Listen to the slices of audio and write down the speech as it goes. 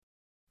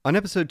On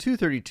episode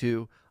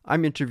 232,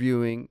 I'm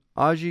interviewing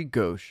Aji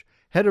Ghosh,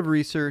 Head of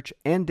Research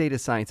and Data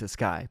Science at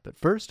Sky. But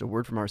first, a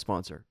word from our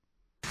sponsor.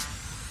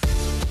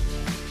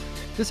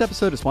 This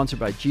episode is sponsored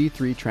by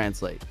G3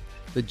 Translate.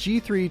 The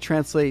G3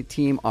 Translate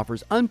team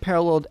offers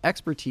unparalleled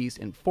expertise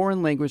in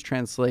foreign language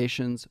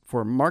translations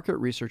for market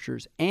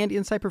researchers and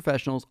insight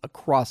professionals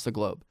across the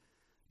globe.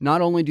 Not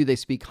only do they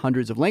speak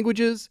hundreds of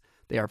languages,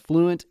 they are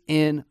fluent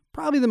in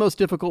probably the most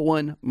difficult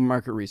one,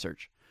 market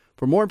research.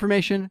 For more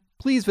information,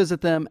 please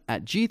visit them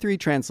at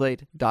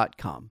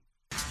g3translate.com.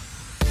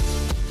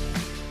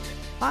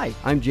 Hi,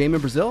 I'm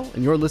Jamin Brazil,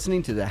 and you're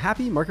listening to the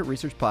Happy Market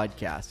Research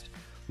Podcast.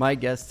 My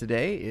guest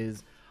today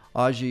is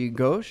Aji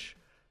Ghosh,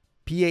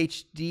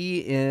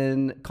 PhD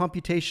in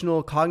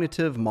computational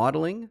cognitive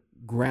modeling,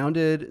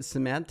 grounded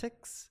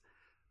semantics,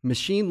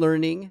 machine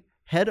learning,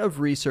 head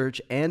of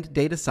research and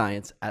data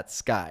science at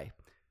Sky.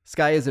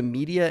 Sky is a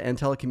media and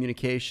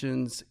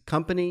telecommunications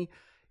company.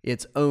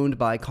 It's owned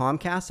by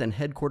Comcast and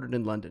headquartered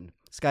in London.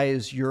 Sky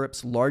is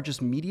Europe's largest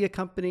media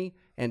company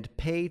and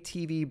pay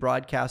TV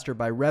broadcaster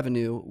by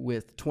revenue,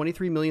 with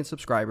 23 million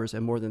subscribers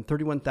and more than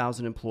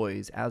 31,000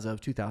 employees as of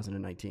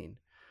 2019.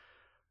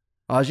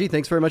 Aji,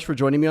 thanks very much for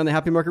joining me on the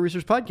Happy Market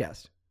Research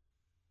Podcast.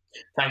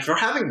 Thanks for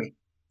having me.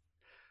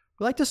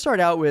 We'd like to start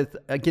out with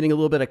getting a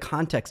little bit of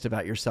context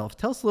about yourself.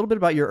 Tell us a little bit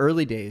about your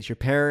early days, your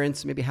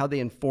parents, maybe how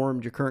they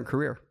informed your current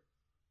career.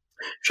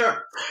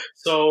 Sure.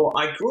 So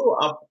I grew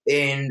up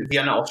in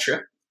Vienna,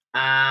 Austria,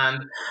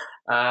 and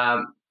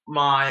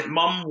my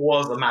mom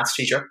was a maths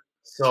teacher.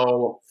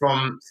 So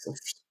from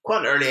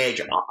quite an early age,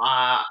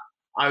 I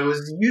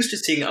was used to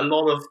seeing a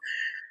lot of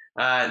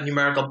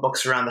numerical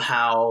books around the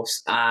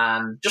house,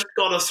 and just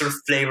got a sort of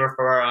flavor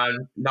for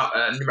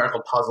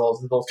numerical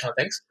puzzles and those kind of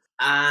things.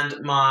 And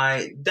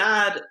my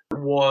dad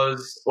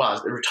was,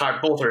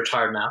 retired, both are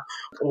retired now,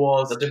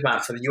 was a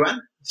diplomat for the UN.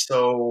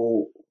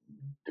 So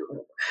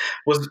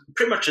was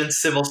pretty much in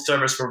civil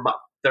service for about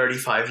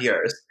 35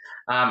 years,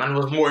 and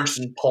was more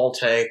interested in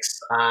politics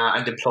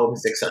and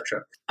diplomacy,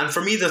 etc. And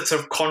for me, the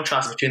sort of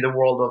contrast between the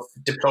world of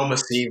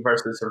diplomacy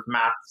versus sort of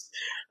maths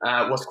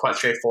was quite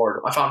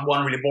straightforward. I found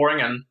one really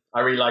boring, and I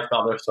really liked the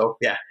other. So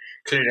yeah,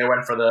 clearly I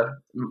went for the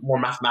more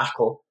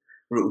mathematical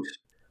route.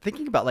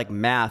 Thinking about like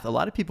math, a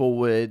lot of people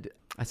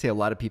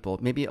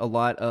maybe a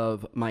lot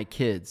of my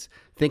kids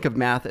think of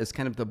math as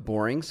kind of the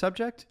boring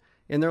subject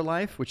in their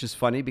life, which is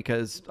funny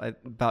because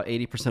about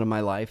 80% of my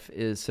life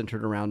is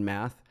centered around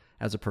math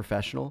as a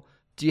professional.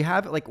 Do you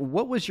have,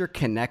 what was your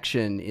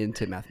connection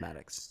into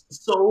mathematics?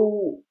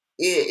 So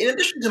in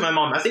addition to my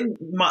mom, I think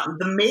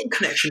the main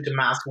connection to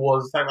math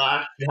was the fact that I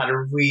actually had a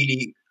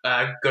really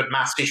good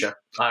maths teacher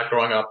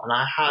growing up. And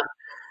I had,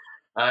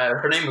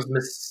 her name was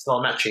Miss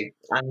Salmechi,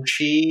 and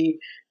she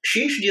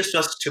introduced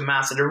us to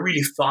maths in a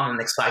really fun and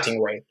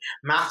exciting way.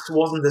 Maths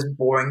wasn't this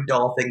boring,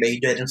 dull thing that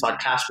you did inside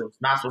classrooms.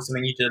 Maths was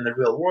something you did in the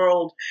real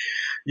world.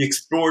 You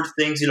explored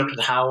things. You looked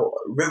at how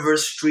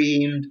rivers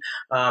streamed.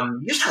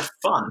 You just had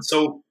fun.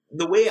 So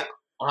the way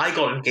I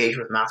got engaged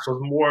with maths was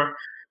more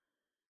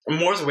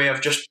as a way of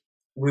just,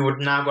 we would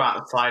now go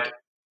outside.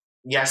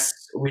 Yes,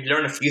 we'd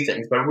learn a few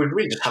things, but we'd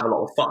really just have a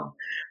lot of fun.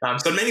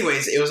 So in many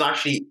ways, it was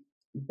actually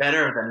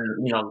better than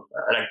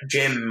like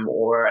gym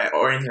or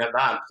anything like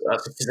that,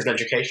 physical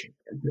education,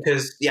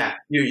 because you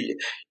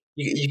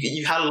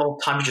had a lot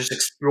of time to just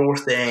explore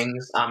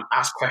things,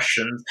 ask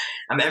questions,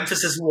 and the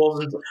emphasis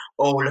wasn't,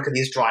 oh, look at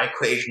these dry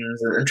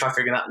equations and try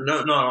figuring that.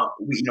 No.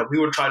 We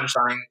would try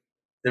understanding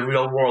the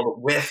real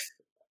world with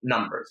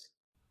numbers.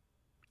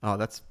 Oh,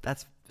 that's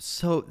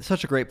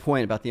such a great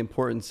point about the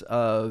importance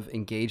of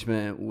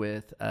engagement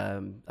with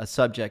a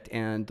subject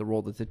and the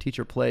role that the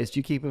teacher plays.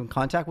 Do you keep in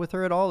contact with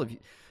her at all?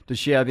 Does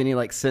she have any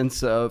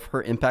sense of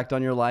her impact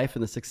on your life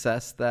and the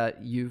success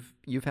that you've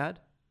had?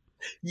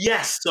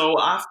 Yes. So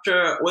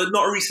after,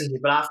 not recently,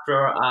 but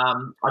after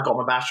I got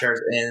my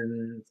bachelor's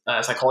in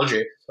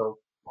psychology, so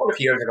quite a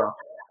few years ago,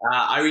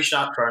 I reached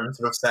out to her and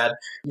sort of said,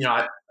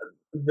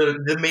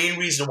 the main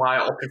reason why I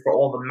opted for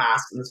all the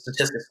maths and the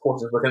statistics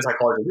courses within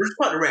psychology, which is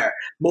quite rare.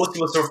 Most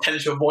people sort of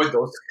tend to avoid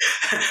those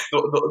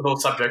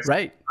those subjects.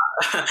 Right.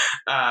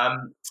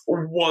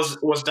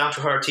 Was down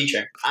to her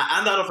teaching,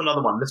 and that of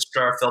another one,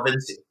 Mr. Phil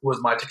Vinci, who was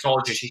my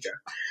technology teacher,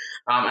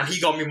 and he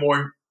got me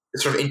more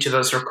sort of into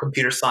the sort of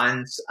computer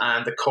science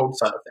and the code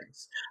side of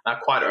things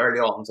quite early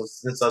on, so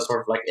since I was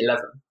sort of like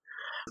 11.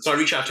 So I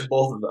reached out to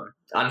both of them.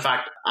 And in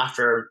fact, now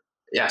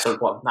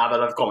that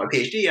I've got my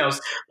PhD, I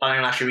was planning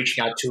on actually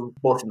reaching out to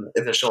both of them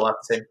if they're still at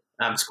the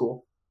same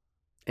school.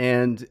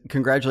 And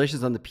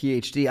congratulations on the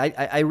PhD.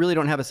 I really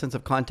don't have a sense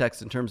of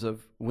context in terms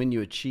of when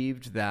you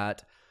achieved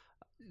that.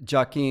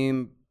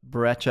 Joaquim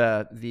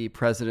Brecha, the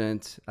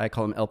president, I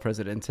call him El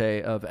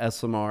Presidente of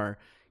ESOMAR,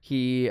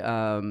 he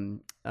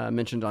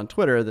mentioned on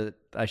Twitter that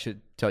I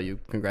should tell you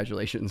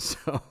congratulations.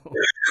 So.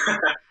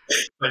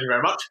 Thank you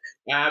very much.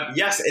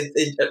 Yes,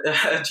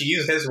 to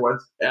use his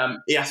words,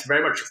 yes,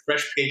 very much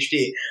fresh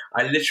PhD.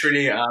 I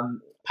literally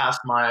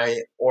passed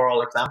my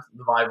oral exam,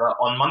 the Viva,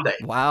 on Monday.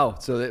 Wow.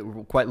 So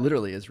that quite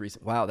literally is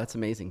recent. Wow, that's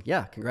amazing.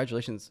 Yeah,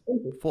 congratulations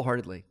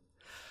full-heartedly.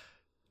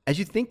 As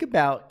you think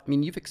about, I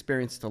mean, you've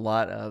experienced a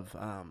lot of,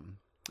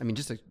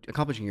 just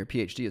accomplishing your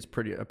PhD is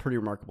a pretty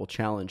remarkable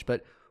challenge.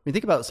 But when you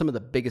think about some of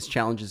the biggest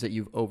challenges that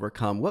you've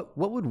overcome, what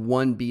would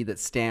one be that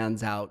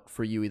stands out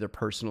for you, either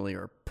personally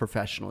or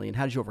professionally, and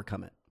how did you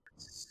overcome it?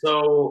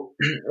 So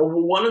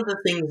one of the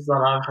things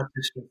that I've had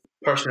to sort of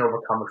personally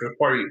overcome, which was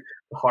probably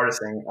the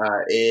hardest thing,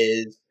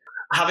 is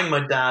having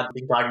my dad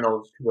being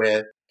diagnosed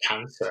with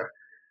cancer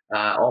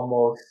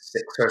almost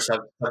 6 or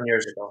 7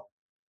 years ago.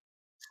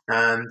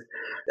 And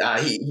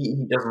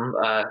he doesn't.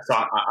 So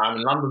I'm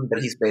in London,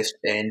 but he's based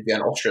in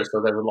Vienna, Austria.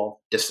 So there's a lot of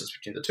distance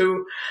between the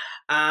two,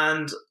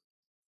 and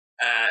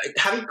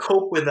having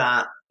cope with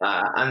that,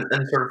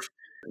 and sort of,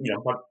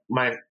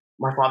 my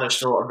father's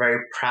still a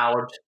very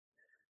proud,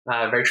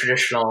 very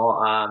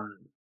traditional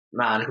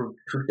man who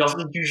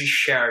doesn't usually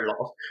share a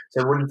lot.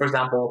 So I wouldn't, for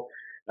example,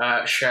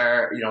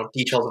 share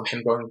details of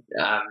him going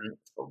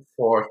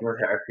for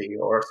chemotherapy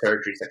or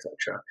surgeries,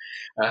 etc.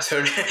 So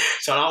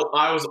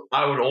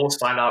I would always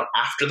find out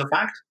after the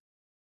fact,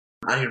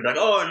 and he'd be like,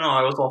 "Oh no,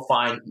 I was all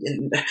fine.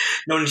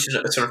 No need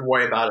to sort of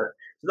worry about it."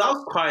 So that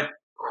was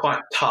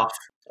quite tough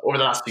over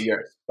the last few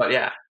years. But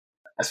yeah,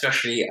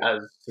 especially as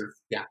sort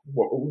of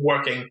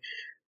working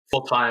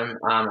full time,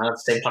 and at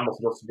the same time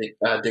also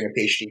doing a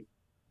PhD.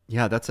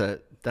 Yeah, that's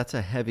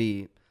a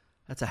heavy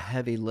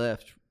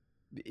lift.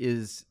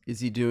 How's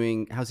he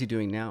doing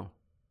now?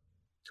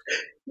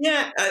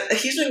 Yeah,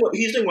 he's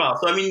doing well.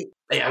 So I mean,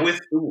 yeah, with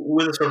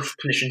the sort of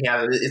condition he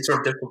has, it's sort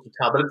of difficult to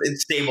tell, but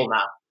it's stable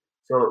now.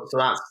 So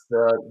that's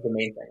the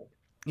main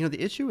thing.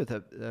 The issue with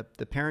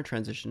the parent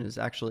transition is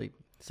actually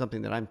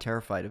something that I'm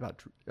terrified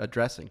about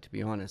addressing. To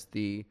be honest,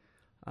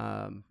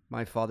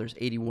 my father's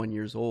 81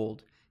 years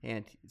old,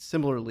 and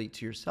similarly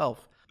to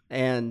yourself,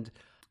 and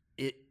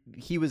I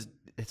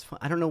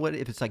don't know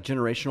if it's like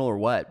generational or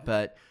what,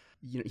 but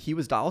he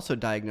was also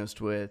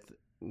diagnosed with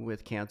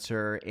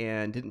cancer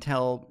and didn't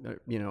tell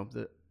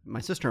my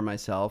sister and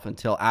myself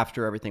until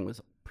after everything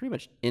was pretty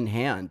much in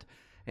hand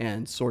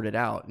and sorted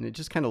out, and it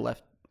just kind of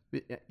left.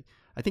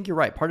 I think you're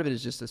right. Part of it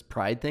is just this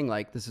pride thing,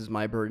 like this is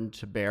my burden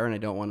to bear, and I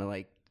don't want to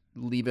like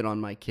leave it on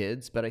my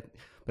kids. But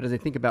as I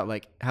think about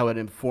like how it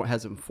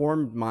has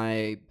informed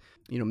my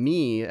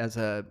me as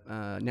a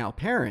now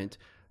parent,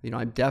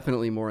 I'm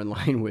definitely more in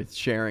line with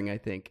sharing. I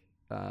think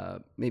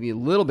maybe a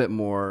little bit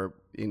more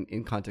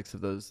in context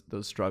of those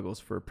struggles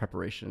for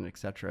preparation,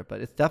 etc.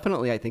 But it's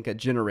definitely, I think, a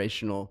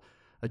generational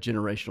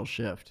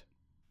shift.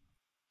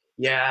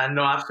 Yeah,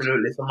 no,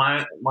 absolutely. So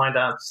my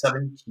dad's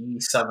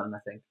 77, I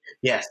think.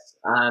 Yes,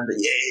 and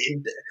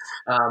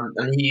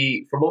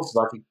he for most of his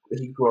life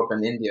he grew up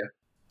in India.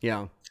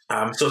 Yeah.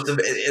 So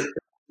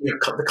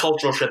the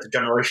cultural shift, the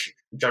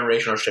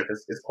generational shift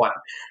is quite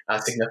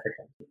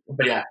significant.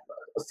 But yeah,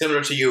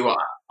 similar to you,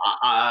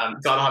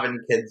 don't have any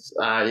kids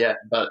yet,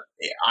 but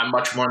I'm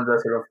much more in the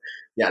sort of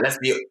let's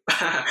be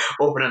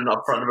open and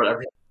upfront about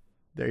everything.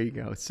 There you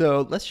go.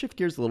 So let's shift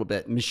gears a little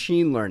bit.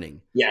 Machine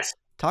learning. Yes.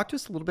 Talk to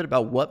us a little bit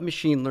about what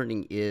machine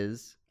learning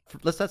is.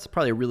 That's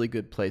probably a really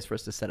good place for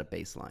us to set a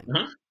baseline.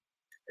 Mm-hmm.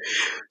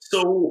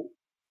 So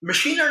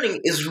machine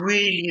learning is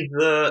really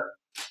the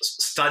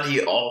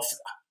study of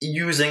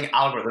using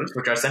algorithms,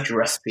 which are essentially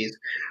recipes,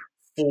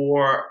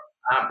 for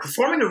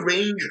performing a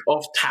range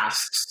of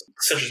tasks,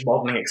 such as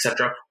modeling,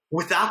 etc.,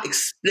 without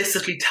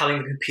explicitly telling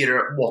the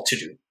computer what to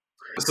do.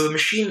 So the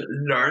machine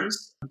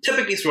learns,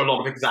 typically through a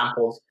lot of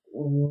examples,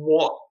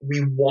 what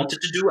we want it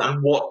to do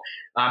and what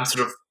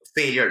sort of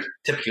failure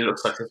typically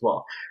looks like as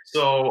well.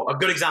 So a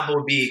good example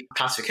would be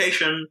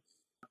classification.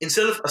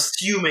 Instead of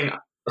assuming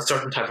a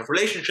certain type of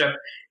relationship,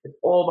 it's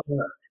all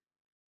about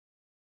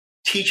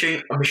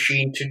teaching a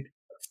machine to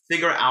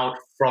figure out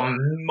from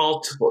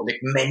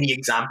many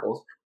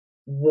examples,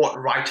 what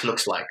right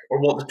looks like,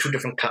 or what the two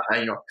different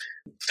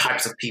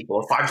types of people,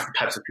 or 5 different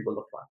types of people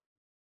look like.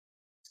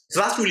 So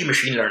that's really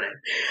machine learning.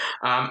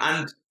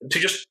 And to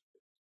just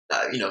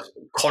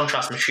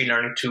contrast machine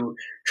learning to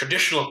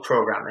traditional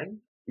programming.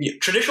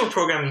 Traditional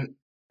programming,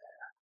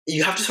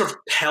 you have to sort of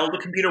tell the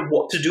computer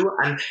what to do,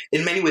 and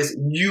in many ways,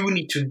 you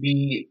need to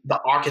be the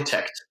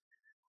architect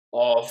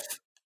of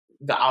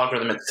the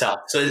algorithm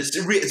itself. So it's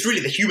really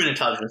the human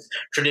intelligence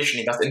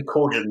traditionally that's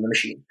encoded in the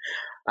machine.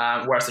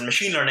 Whereas in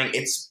machine learning,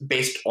 it's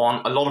based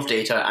on a lot of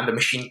data and the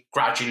machine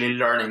gradually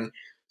learning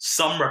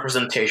some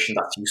representation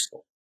that's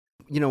useful.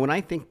 When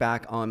I think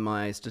back on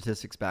my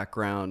statistics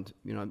background,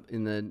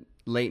 in the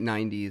late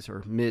 90s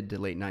or mid to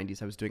late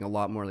 90s, I was doing a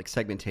lot more like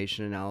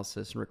segmentation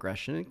analysis and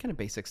regression and kind of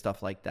basic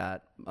stuff like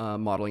that,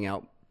 modeling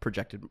out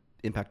projected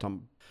impact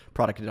on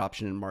product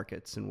adoption in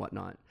markets and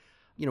whatnot.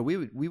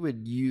 We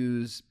would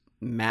use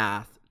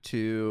math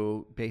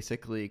to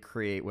basically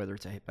create, whether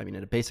it's at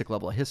a basic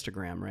level, a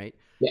histogram, right?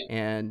 Yeah.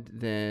 And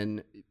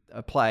then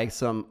apply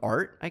some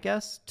art, I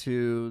guess,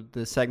 to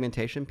the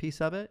segmentation piece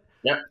of it.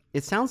 Yeah.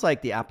 It sounds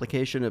like the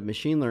application of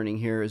machine learning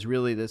here is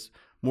really this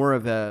more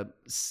of a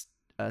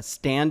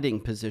standing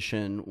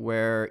position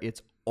where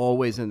it's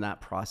always in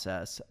that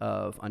process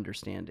of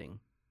understanding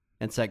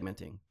and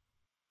segmenting.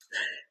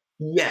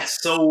 Yes.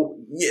 So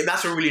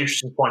that's a really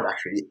interesting point,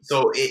 actually.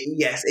 So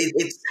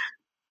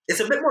it's it's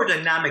a bit more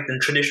dynamic than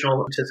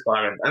traditional statistical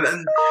algorithms. And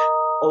then,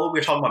 although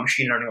we're talking about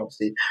machine learning,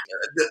 obviously,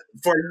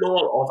 for a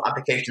lot of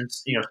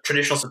applications,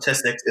 traditional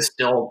statistics is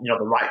still,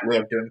 the right way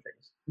of doing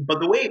things. But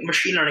the way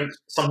machine learning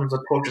sometimes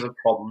approaches a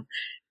problem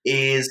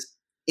is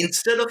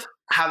instead of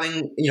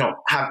having,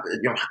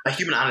 a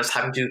human analyst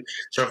having to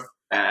sort of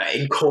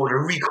encode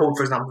or recode,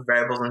 for example,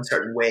 variables in a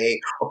certain way,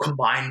 or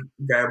combine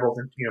variables,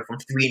 from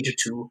 3 into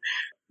 2.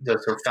 The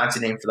sort of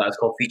fancy name for that is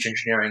called feature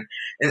engineering.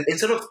 And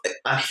instead of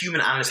a human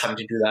analyst having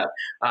to do that,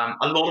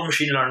 a lot of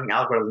machine learning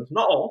algorithms,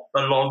 not all,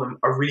 but a lot of them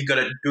are really good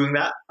at doing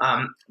that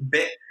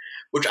bit,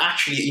 which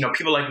actually,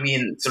 people like me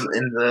in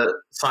the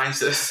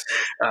sciences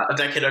a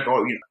decade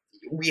ago,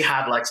 we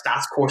had like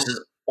stats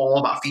courses all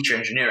about feature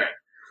engineering.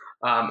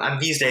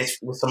 And these days,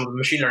 with some of the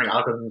machine learning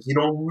algorithms, you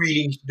don't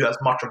really need to do as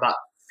much of that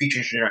feature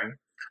engineering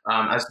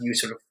as you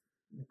sort of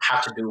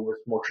have to do with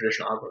more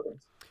traditional algorithms.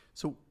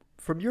 So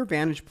from your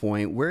vantage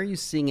point, where are you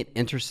seeing it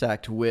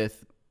intersect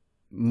with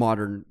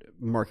modern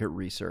market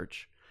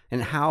research?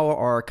 And how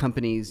are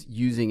companies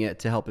using it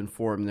to help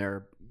inform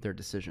their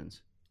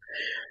decisions?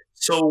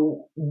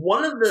 So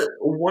one of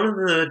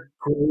the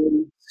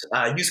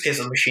great use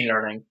cases of machine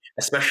learning,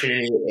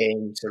 especially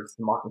in sort of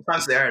the market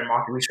science area and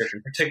market research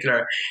in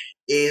particular,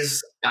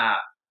 is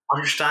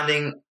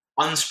understanding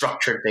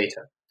unstructured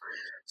data.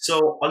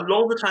 So a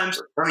lot of the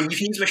times, you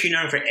can use machine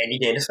learning for any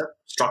data set,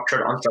 structured,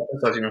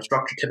 unstructured. So,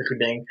 structured typically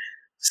being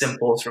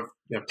simple, sort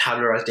of,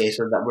 tabularized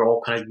data that we're all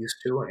kind of used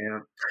to,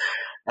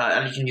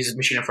 and you can use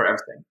machine learning for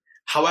everything.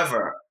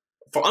 However,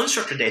 for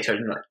unstructured data,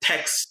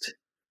 text,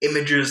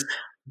 images,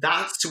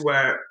 that's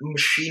where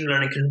machine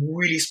learning can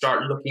really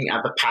start looking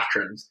at the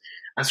patterns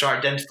and start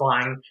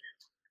identifying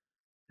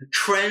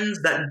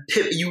trends that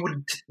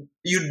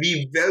you'd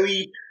be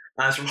very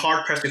sort of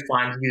hard pressed to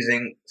find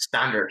using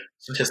standard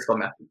statistical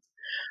methods.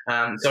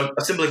 So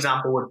a simple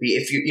example would be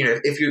if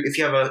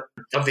you have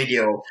a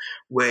video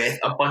with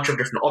a bunch of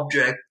different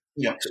objects,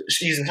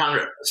 using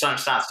standard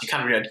stats, you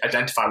can't really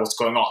identify what's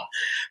going on.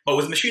 But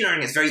with machine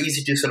learning, it's very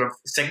easy to sort of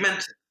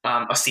segment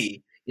a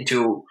scene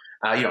into,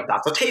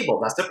 that's a table,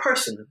 that's a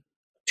person,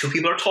 2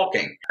 people are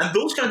talking. And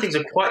those kind of things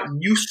are quite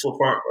useful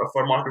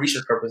for market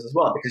research purposes as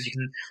well, because you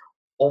can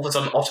all of a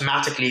sudden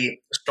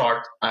automatically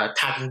start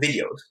tagging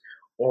videos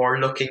or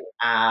looking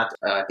at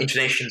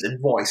intonations in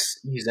voice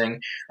using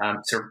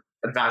sort of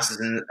advances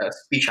in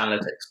speech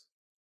analytics.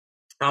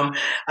 And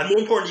more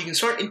important, you can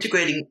start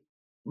integrating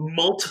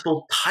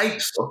multiple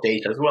types of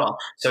data as well.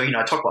 So,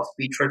 I talk about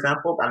speech, for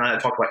example, and then I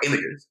talk about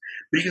images.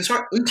 But you can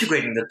start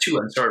integrating the two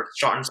and start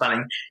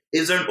understanding,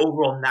 is there an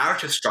overall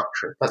narrative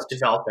structure that's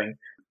developing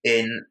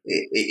in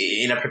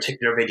a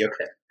particular video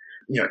clip?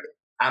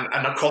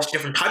 And across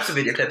different types of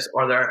video clips,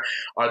 are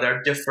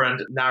there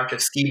different narrative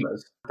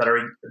schemas that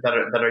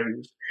are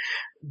used?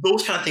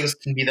 Those kind of things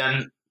can be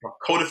then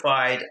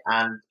codified,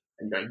 and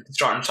you can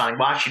start understanding.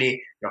 Well,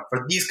 actually,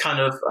 for these kind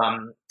of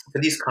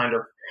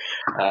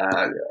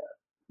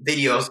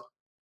videos,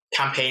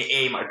 campaign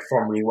A might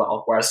perform really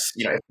well. Whereas,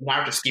 if the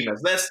narrative schema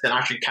is this, then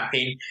actually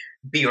campaign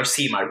B or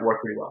C might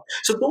work really well.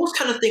 So those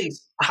kind of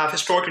things have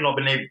historically not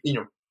been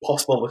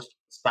possible with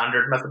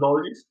standard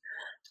methodologies,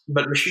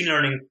 but machine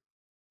learning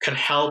can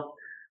help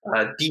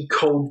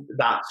decode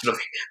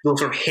those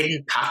sort of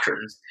hidden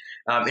patterns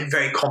in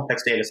very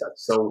complex data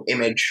sets. So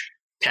image,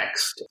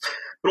 text,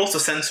 but also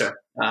sensor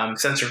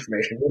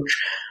information, which,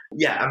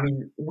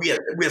 we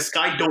at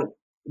Sky don't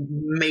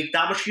make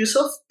that much use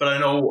of, but I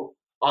know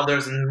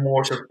others in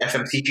more sort of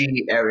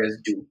FMCG areas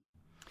do.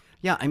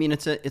 Yeah,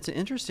 it's an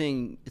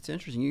interesting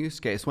use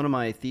case. One of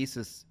my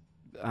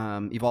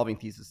evolving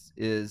thesis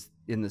is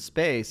in the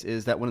space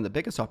is that one of the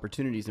biggest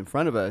opportunities in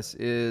front of us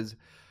is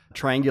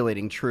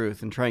triangulating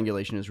truth, and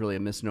triangulation is really a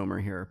misnomer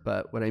here.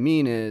 But what I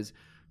mean is,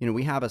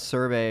 we have a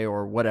survey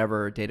or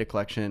whatever, data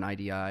collection,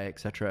 IDI, et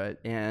cetera,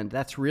 and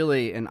that's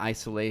really an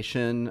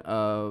isolation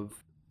of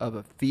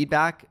a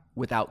feedback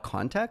without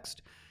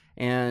context.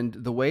 And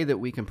the way that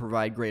we can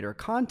provide greater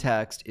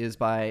context is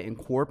by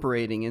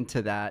incorporating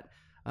into that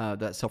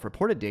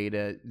self-reported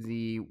data,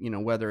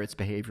 whether it's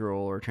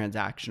behavioral or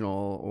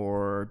transactional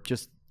or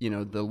just,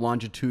 the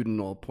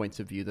longitudinal points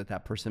of view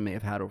that person may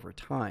have had over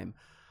time.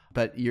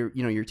 But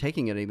you're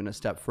taking it even a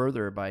step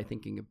further by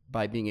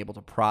being able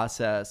to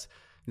process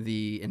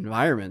the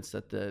environments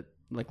that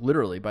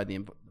literally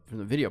from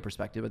the video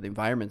perspective of the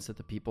environments that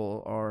the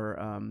people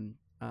are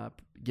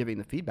giving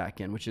the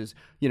feedback in, which is,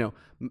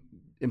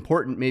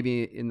 important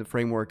maybe in the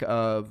framework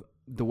of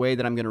the way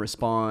that I'm going to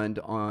respond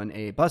on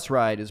a bus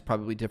ride is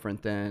probably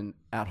different than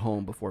at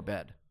home before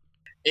bed.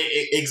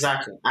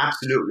 Exactly,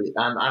 absolutely,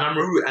 and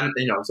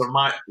so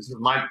my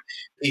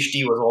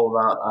PhD was all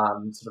about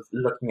sort of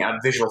looking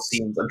at visual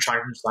scenes and trying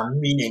to understand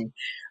meaning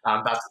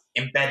that's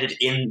embedded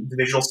in the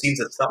visual scenes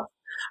itself.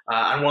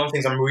 And one of the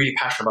things I'm really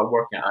passionate about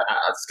working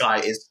at Sky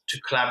is to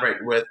collaborate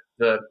with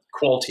the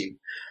qual team,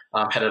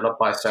 headed up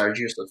by Sarah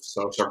Joseph,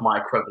 so sort of my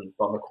equivalent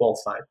on the qual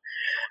side.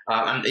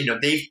 And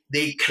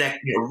they collect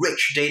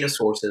rich data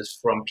sources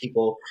from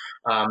people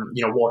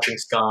watching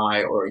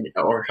Sky or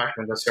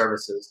interacting with their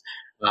services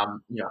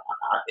from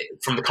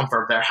the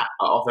comfort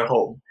of their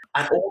home.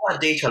 And all that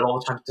data a lot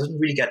of times doesn't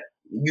really get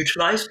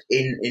utilized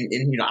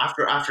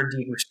after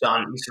debrief's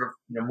done, we sort of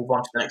move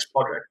on to the next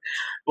project.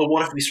 But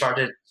what if we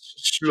started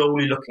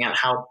slowly looking at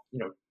how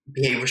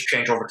behaviors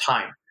change over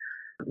time?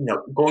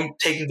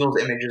 Taking those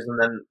images and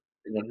then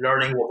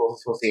learning what those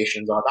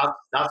associations are.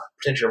 That's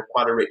potentially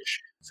quite a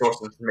rich source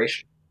of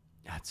information.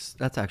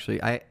 That's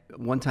actually,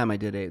 one time I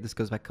did this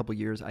goes back a couple of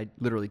years,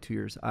 literally 2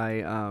 years.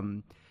 I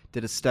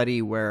did a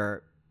study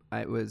where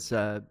I was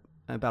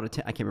about I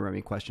can't remember how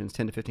many questions,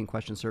 10 to 15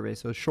 question survey.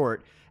 So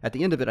short. At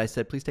the end of it, I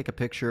said, please take a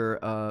picture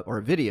or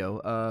a video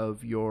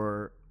of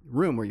your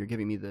room where you're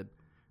giving me the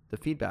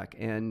feedback.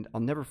 And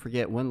I'll never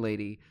forget, one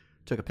lady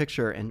took a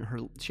picture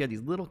and she had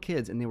these little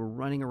kids and they were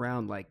running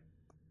around like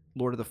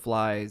Lord of the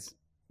Flies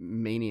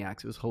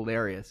maniacs. It was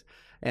hilarious.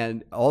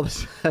 And all of a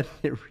sudden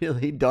it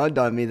really dawned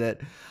on me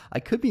that I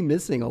could be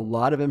missing a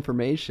lot of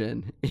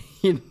information,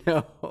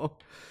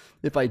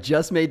 if I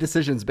just made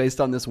decisions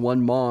based on this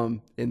one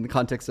mom in the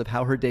context of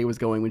how her day was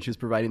going when she was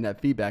providing that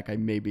feedback, I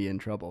may be in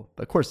trouble.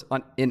 But of course,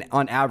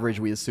 on average,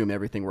 we assume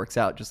everything works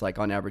out, just like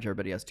on average,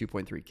 everybody has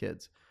 2.3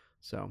 kids.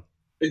 So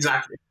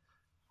exactly.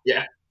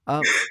 Yeah.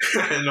 No, that's a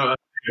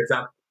good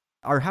example.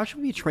 Or how should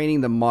we be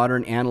training the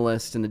modern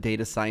analysts and the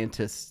data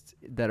scientists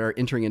that are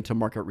entering into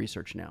market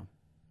research now?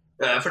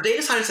 For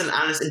data science and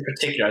analysts in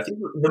particular, I think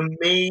the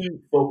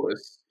main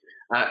focus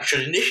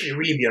should initially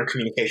really be on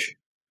communication.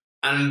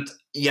 And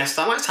yes,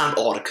 that might sound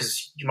odd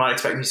because you might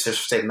expect me to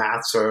say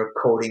maths or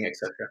coding,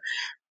 etc.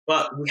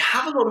 But we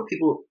have a lot of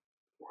people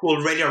who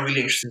already are really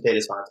interested in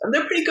data science, and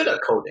they're pretty good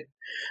at coding,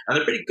 and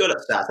they're pretty good at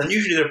stats, and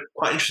usually they're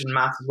quite interested in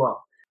maths as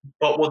well.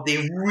 But what they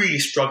really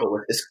struggle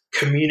with is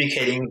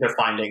communicating their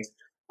findings,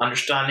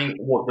 understanding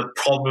what the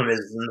problem is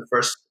in the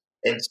first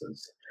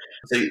instance.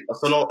 So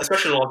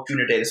especially a lot of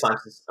junior data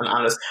scientists and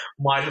analysts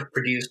might have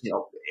produced,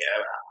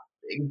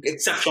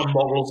 exceptional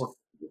models of,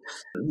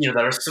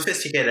 that are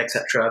sophisticated,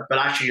 etc. But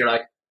actually, you're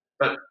like,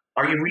 but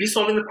are you really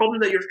solving the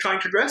problem that you're trying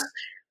to address?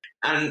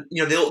 And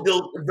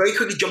they'll very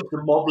quickly jump to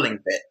the modeling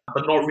bit,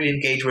 but not really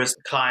engage with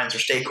clients or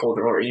stakeholders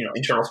or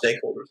internal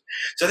stakeholders.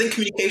 So I think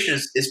communication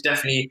is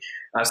definitely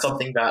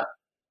something that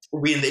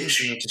we in the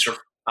industry need to sort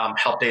of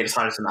help data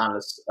scientists and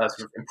analysts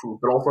sort of improve,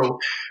 but also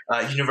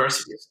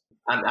universities.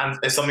 And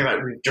it's something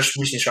that we just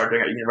recently started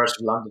doing at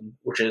University of London,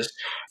 which is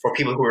for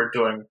people who are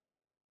doing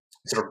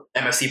sort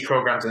of MSc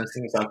programs and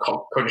things like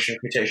cognition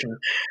computation,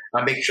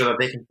 making sure that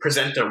they can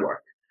present their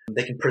work.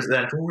 They can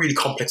present really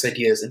complex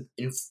ideas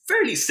in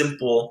fairly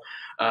simple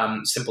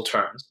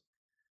terms.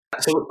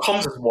 So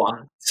comms is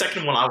one.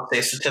 Second one, I would say,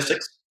 is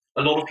statistics.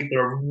 A lot of people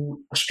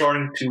are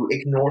starting to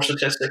ignore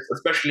statistics,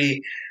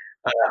 especially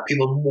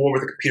people more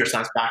with a computer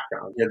science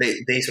background.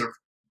 They sort of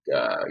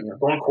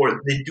go on course,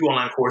 they do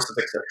online courses,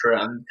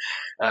 etc., and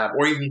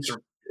or even sort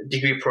of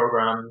degree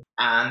program,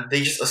 and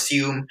they just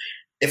assume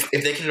if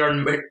they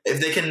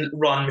can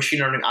run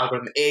machine learning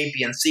algorithm A,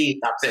 B, and C,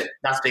 that's it.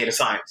 That's data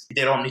science.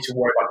 They don't need to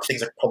worry about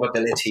things like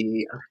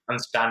probability and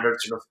standard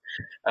sort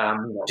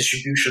of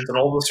distributions and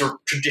all those sort of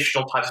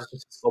traditional types of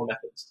statistical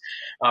methods.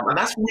 And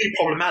that's really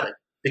problematic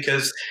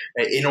because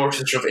in order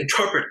to sort of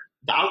interpret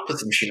the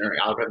outputs of machine learning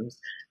algorithms,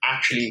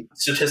 actually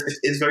statistics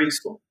is very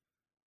useful.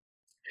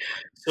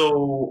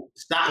 So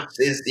stats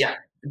is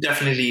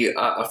definitely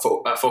a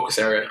focus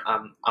area.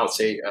 I would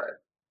say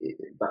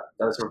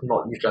that is sort of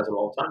not utilized a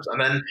lot of times. And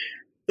then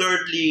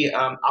thirdly,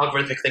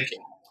 algorithmic thinking.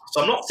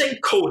 So I'm not saying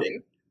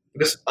coding,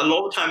 because a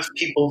lot of times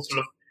people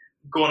sort of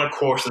go on a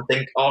course and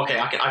think, oh, okay,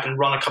 I can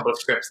run a couple of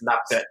scripts and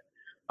that's it.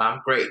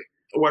 Great.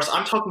 Whereas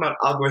I'm talking about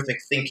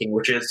algorithmic thinking,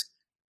 which is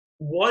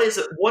what is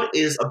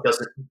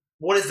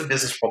the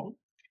business problem?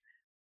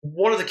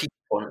 What are the key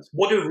components?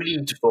 What do we really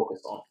need to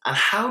focus on? And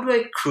how do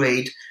I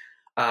create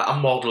a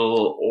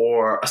model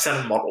or a set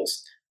of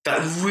models that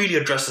really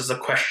addresses the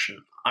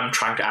question I'm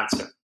trying to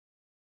answer?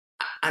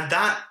 And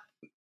that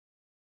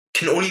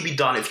can only be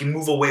done if you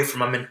move away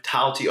from a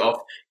mentality of,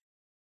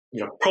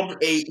 problem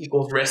A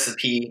equals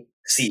recipe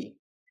C.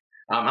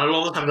 And a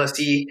lot of times I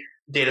see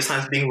data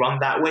science being run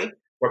that way,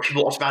 where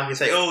people automatically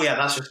say, oh yeah,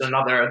 that's just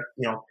another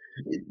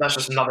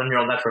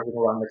neural network we can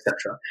run,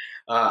 etc.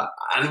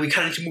 And we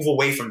kind of need to move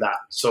away from that.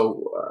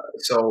 So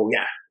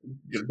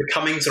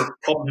becoming sort of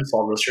problem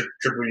solvers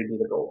should really be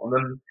the goal. And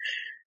then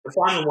the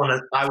final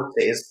one, I would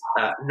say, is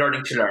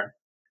learning to learn.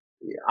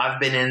 I've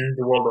been in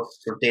the world of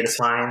sort of data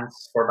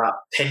science for about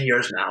 10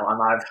 years now,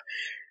 and I've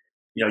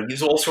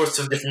used all sorts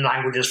of different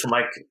languages from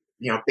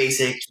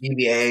basic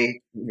VBA,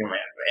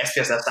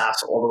 SPSS,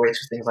 SAS, all the way to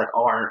things like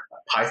R,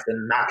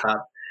 Python, MATLAB.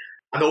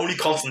 And the only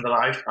constant that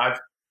I've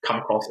come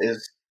across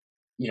is,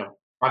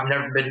 I've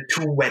never been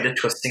too wedded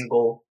to a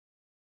single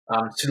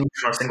solution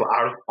or a single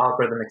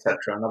algorithm,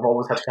 etc. And I've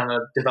always had to kind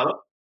of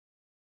develop.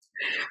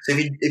 So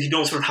if you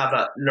don't sort of have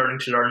that learning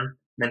to learn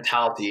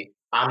mentality,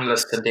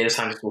 analysts and data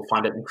scientists will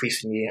find it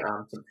increasingly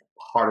sort of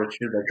harder to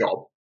do their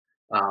job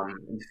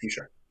in the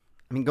future.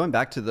 I mean, going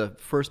back to the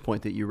first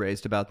point that you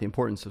raised about the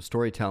importance of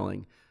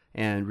storytelling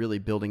and really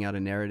building out a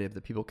narrative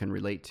that people can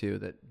relate to,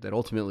 that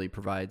ultimately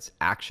provides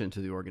action to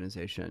the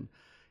organization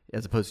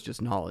as opposed to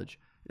just knowledge.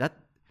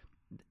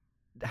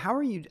 how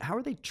are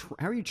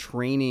you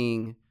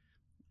training?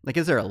 Like,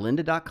 is there a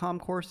lynda.com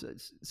course,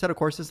 set of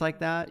courses like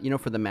that,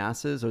 for the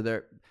masses?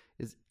 Or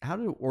how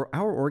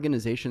are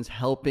organizations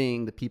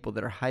helping the people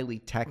that are highly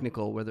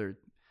technical, whether,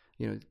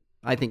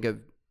 I think of,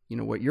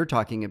 what you're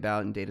talking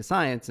about in data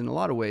science in a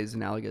lot of ways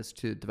analogous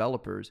to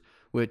developers,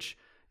 which,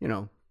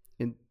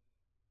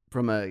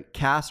 from a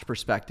cast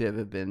perspective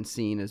have been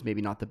seen as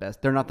maybe not the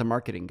best. They're not the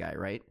marketing guy,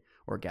 right?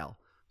 Or gal.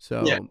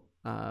 So,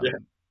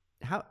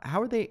 how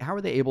are they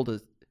able to,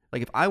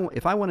 like,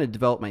 if I want to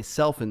develop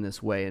myself in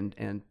this way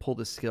and pull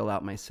this skill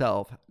out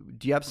myself,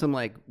 do you have some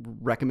like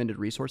recommended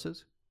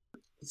resources?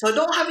 So I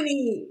don't have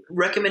any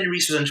recommended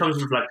resources in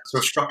terms of like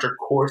sort of structured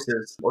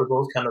courses or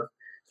those kind of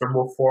sort of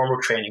more formal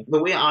training.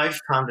 The way I've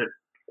found it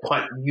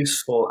quite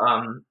useful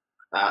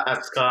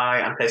at Sky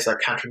and places like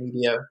Cantor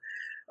Media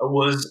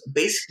was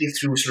basically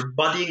through sort of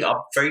buddying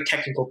up very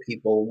technical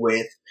people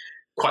with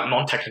quite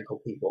non-technical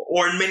people,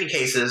 or in many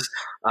cases,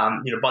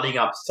 buddying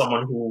up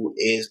someone who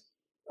is,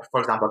 for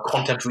example, a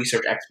content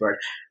research expert,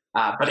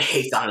 but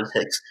hates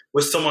analytics,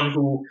 with someone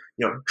who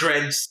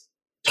dreads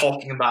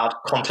talking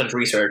about content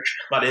research,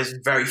 but is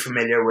very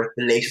familiar with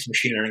the latest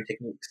machine learning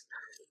techniques,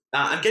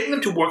 and getting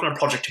them to work on a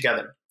project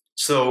together.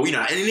 So,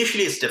 and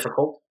initially it's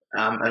difficult,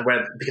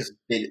 because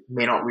they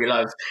may not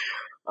realize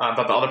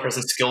that the other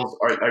person's skills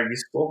are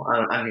useful.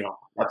 And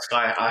at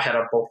Sky, I had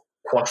both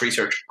quant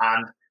research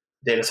and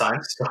data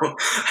science. So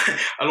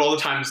a lot of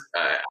the times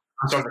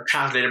I'm sort of a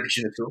translator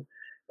between the two.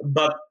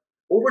 But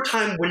over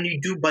time, when you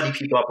do buddy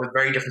people up with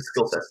very different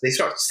skill sets, they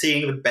start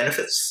seeing the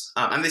benefits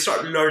and they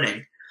start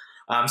learning.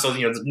 So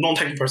the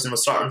non-technical person will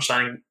start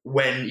understanding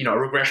when a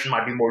regression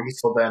might be more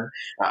useful than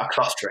a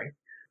clustering,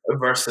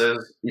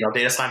 versus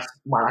data science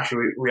might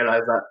actually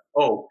realize that,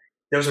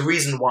 there's a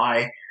reason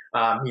why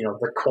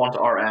the quant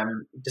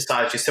RM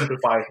decided to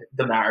simplify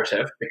the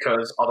narrative,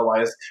 because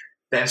otherwise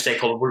the end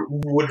stakeholder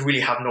would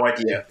really have no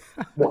idea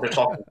what they're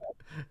talking about.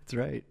 That's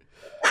right.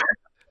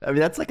 I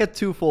mean, that's like a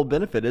twofold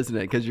benefit, isn't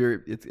it? Because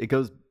it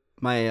goes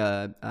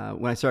when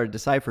I started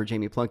Decipher,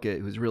 Jamie Plunkett,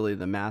 who's really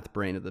the math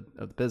brain of the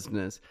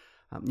business.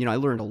 I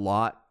learned a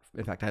lot.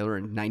 In fact, I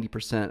learned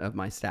 90% of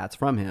my stats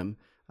from him,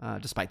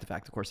 despite the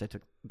fact, of course, I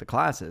took the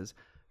classes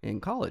in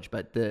college.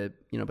 But the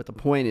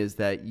point is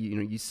that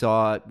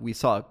we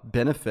saw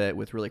benefit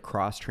with really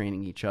cross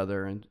training each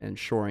other and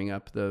shoring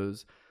up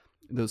those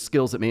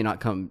skills that may not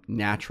come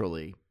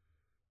naturally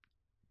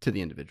to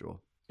the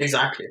individual.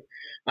 Exactly,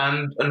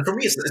 and for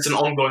me, it's an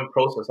ongoing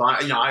process.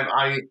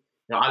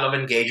 I love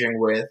engaging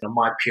with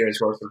my peers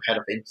who are sort of head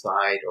of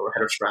insight or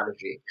head of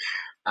strategy,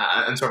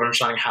 and sort of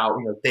understanding how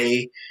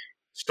they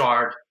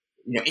start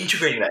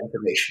integrating that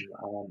information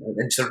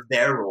and sort of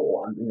their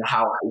role, and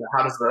how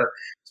does the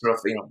sort of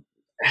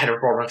head of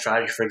broadband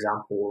strategy, for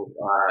example,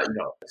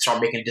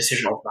 start making a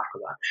decision off the back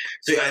of that.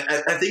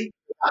 So I think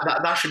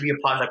that should be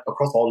applied like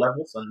across all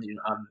levels and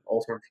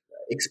all sort of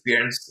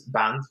experience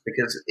bands,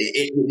 because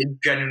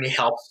it genuinely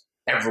helps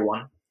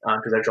everyone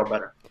do their job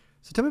better.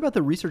 So tell me about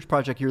the research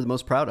project you're the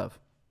most proud of,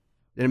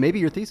 and maybe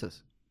your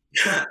thesis.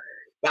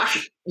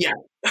 Actually, yeah.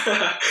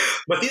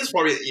 My thesis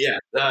probably,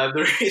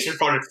 the research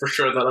project for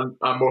sure that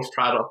I'm most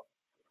proud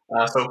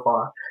of so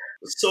far.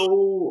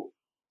 So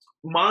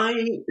my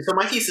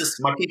thesis,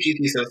 my PhD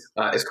thesis,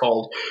 is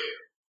called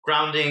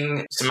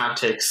Grounding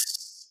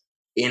Semantics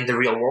in the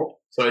Real World.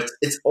 So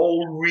it's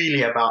all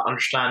really about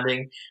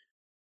understanding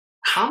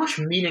how much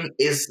meaning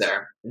is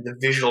there in the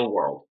visual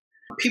world.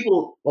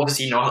 People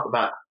obviously know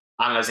about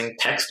analyzing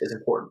text is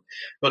important,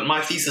 but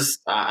my thesis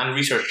and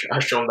research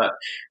has shown that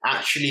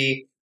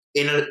actually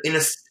in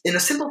a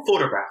simple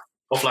photograph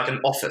of like an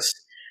office,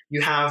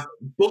 you have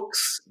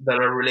books that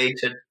are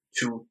related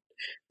to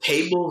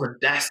tables and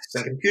desks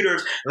and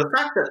computers, and the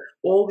fact that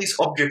all these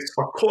objects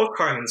are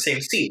co-occurring in the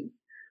same scene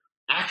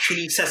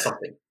actually says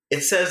something.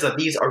 It says that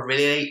these are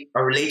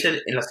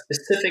related in a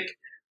specific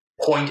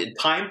point in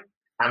time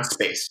and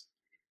space.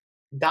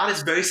 That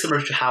is very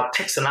similar to how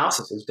text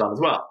analysis is done as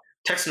well.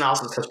 Text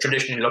analysis has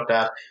traditionally looked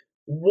at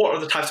what are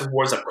the types of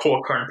words that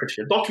co-occur in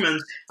particular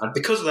documents, and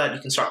because of that,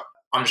 you can start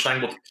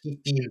understanding what the key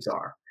themes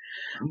are.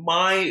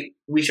 My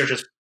research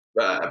is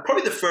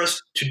probably the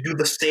first to do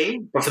the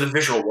same, but for the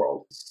visual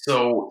world.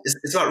 So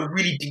it's about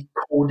really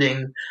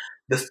decoding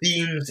the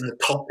themes and the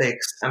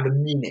topics and the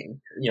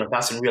meaning,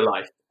 that's in real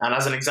life. And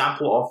as an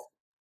example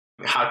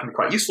of how it can be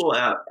quite useful,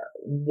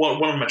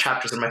 one of my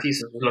chapters in my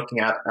thesis was looking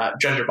at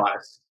gender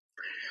bias.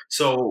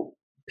 So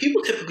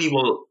people typically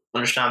will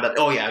understand that,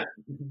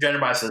 gender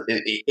bias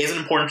is an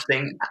important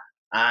thing,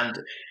 and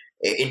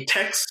in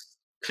text,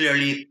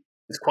 clearly,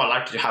 it's quite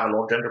likely to have a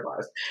lot of gender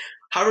bias.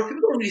 However,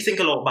 people don't really think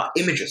a lot about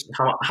images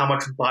and how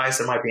much bias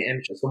there might be in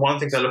images. So one of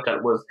the things I looked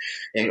at was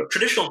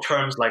traditional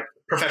terms like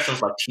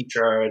professions like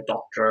teacher,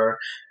 doctor,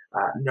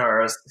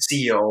 nurse,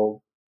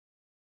 CEO,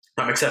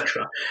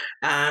 etc.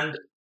 And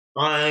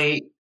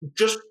I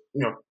just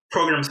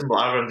programmed simple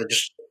algorithms that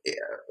just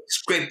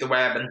scrape the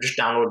web and just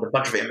download a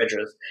bunch of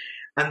images,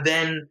 and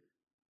then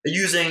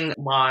using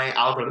my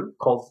algorithm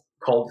called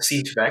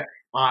Scene2Vec,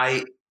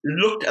 I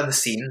looked at the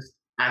scenes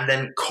and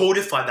then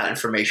codified that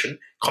information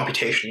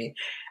computationally,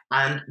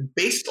 And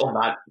based on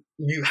that,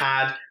 you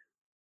had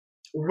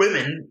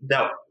women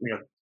that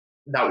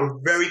were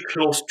very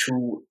close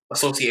to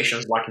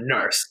associations like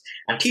nurse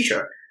and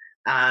teacher,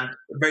 and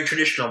very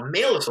traditional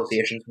male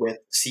associations with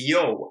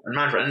CEO and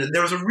manager. And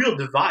there was a real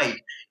divide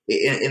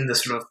in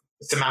this sort of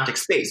semantic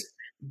space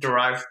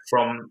derived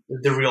from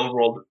the real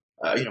world,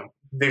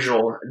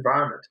 visual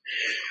environment.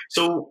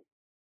 So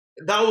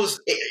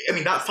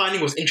that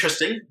finding was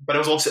interesting, but it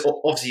was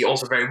also obviously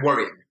also very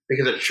worrying,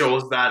 because it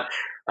shows that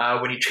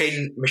when you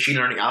train machine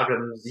learning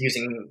algorithms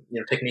using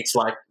techniques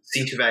like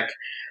C2VEC,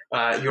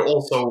 you're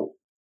also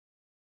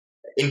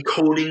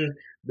encoding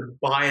the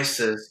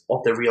biases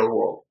of the real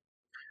world.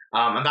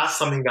 And that's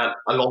something that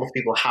a lot of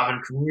people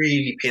haven't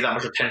really paid that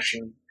much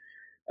attention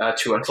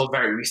to until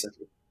very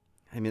recently.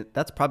 I mean,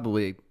 that's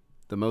probably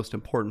the most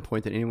important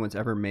point that anyone's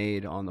ever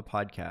made on the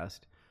podcast,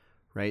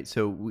 right?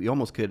 So we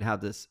almost could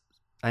have this,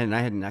 and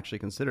I hadn't actually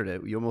considered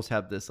it, we almost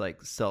have this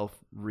like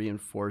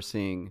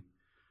self-reinforcing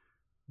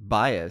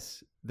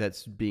bias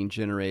that's being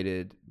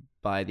generated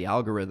by the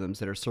algorithms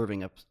that are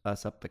serving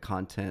us up the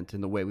content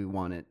in the way we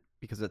want it,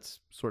 because that's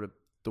sort of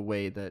the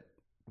way that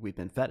we've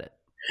been fed it.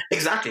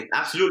 Exactly,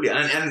 absolutely,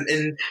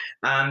 and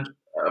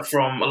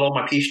from a lot of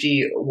my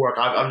PhD work,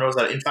 I've noticed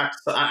that, in fact,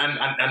 and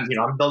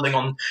I'm building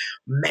on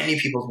many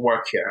people's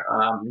work here.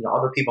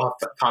 Other people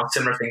have found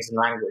similar things in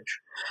language,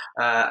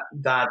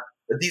 that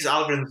these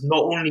algorithms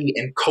not only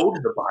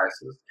encode the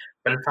biases,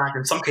 but in fact,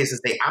 in some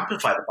cases, they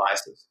amplify the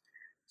biases.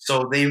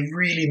 So they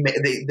really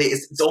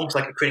it's almost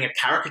like creating a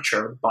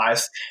caricature of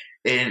bias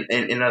in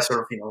a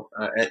sort of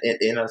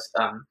in a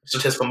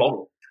statistical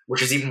model,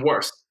 which is even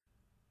worse.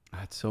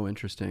 That's so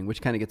interesting,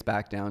 which kind of gets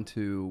back down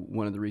to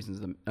one of the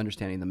reasons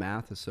understanding the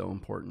math is so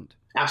important.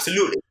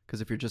 Absolutely. Because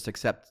if you're just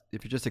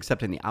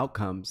accepting the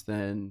outcomes,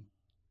 then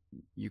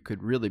you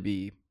could really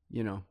be,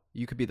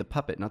 you could be the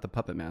puppet, not the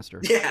puppet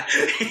master. Yeah,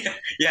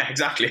 yeah,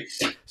 exactly.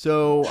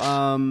 So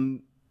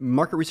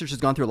market research has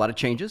gone through a lot of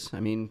changes. I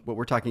mean, what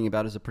we're talking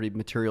about is a pretty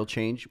material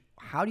change.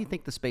 How do you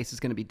think the space is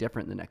going to be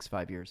different in the next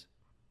 5 years?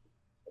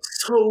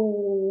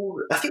 So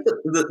I think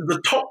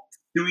the top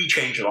three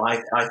changes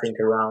I think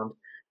around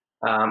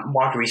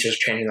market research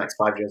changing in the next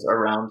 5 years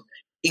around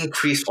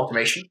increased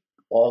automation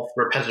of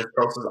repetitive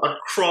processes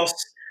across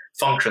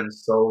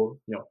functions. So,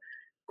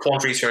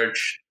 quant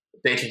research,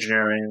 data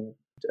engineering,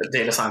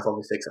 data science,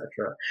 obviously,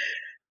 etc.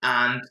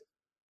 And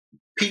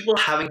people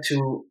having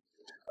to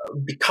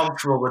be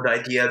comfortable with the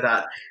idea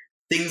that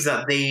things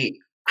that they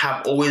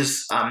have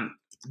always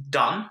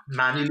done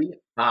manually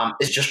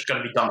is just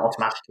going to be done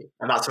automatically.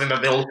 And that's something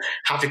that they'll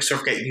have to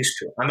sort of get used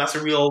to. And that's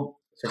a real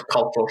sort of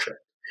cultural shift.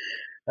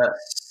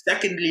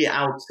 Secondly,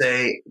 I would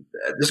say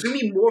there's going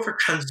to be more of a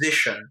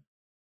transition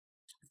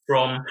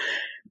from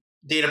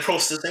data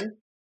processing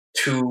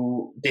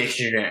to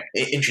data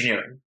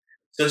engineering.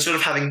 So instead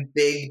of having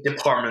big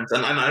departments,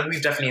 and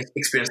we've definitely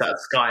experienced that at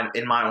Sky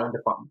in my own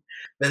department,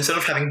 but instead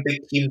of having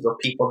big teams of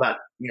people that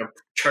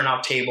churn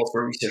out tables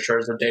for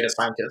researchers or data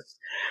scientists,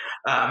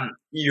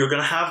 you're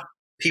going to have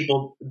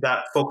people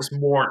that focus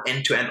more on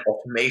end-to-end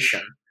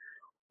automation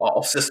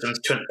of systems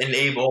to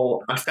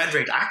enable and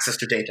federate access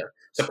to data.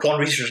 So quant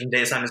researchers and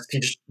data scientists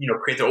can just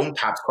create their own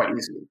tabs quite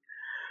easily,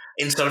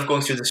 instead of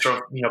going through this sort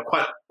of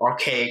quite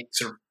archaic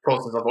sort of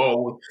process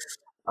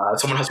of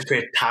someone has to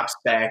create a tab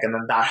spec and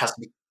then that has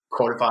to be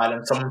codified,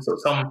 and some sort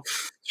of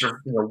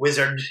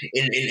wizard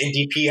in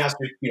DP has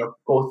to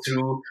go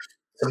through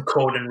some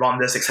code and run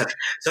this, etc.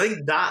 So I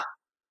think that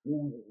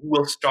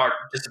will start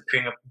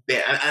disappearing a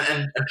bit,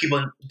 and people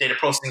in data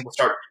processing will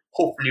start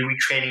hopefully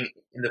retraining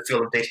in the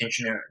field of data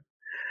engineering.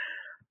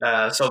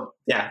 So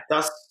yeah,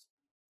 that's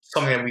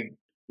something that we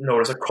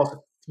notice across a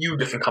few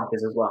different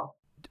companies as well.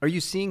 Are you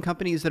seeing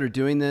companies that are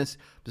doing this?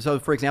 So,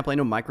 for example, I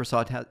know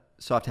Microsoft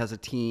has a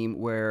team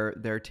where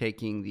they're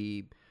taking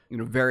the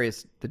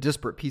the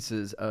disparate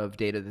pieces of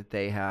data that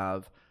they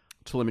have,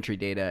 telemetry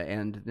data,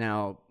 and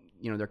now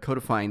they're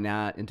codifying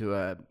that into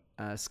a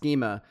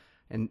schema,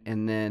 and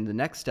then the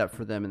next step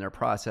for them in their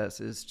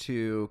process is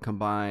to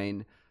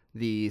combine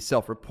the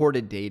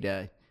self-reported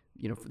data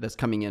that's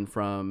coming in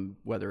from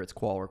whether it's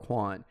qual or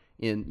quant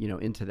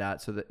into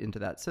that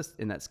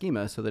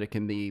schema, so that it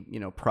can be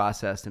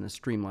processed in a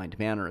streamlined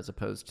manner as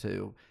opposed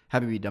to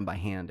having to be done by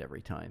hand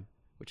every time,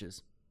 which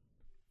is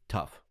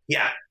tough.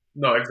 Yeah,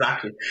 no,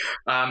 exactly.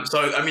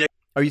 So I mean,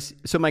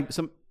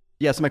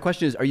 my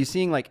question is, are you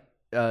seeing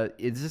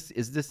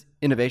is this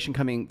innovation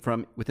coming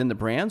from within the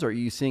brands, or are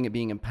you seeing it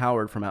being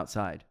empowered from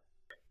outside?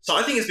 So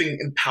I think it's being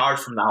empowered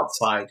from the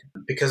outside,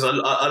 because a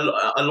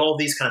lot of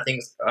these kind of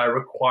things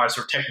require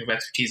sort of technical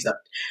expertise that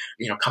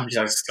companies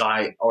like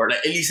Sky, or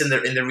at least in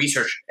the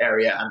research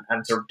area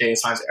and sort of data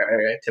science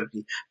area,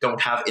 typically don't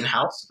have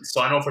in-house.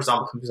 So I know, for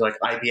example, companies like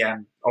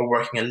IBM are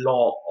working a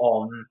lot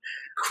on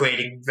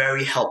creating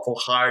very helpful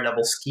higher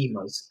level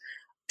schemas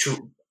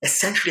to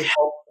essentially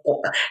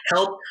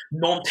help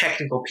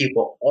non-technical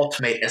people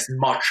automate as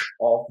much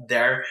of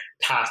their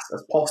tasks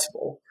as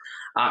possible,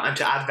 and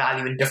to add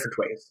value in different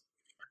ways.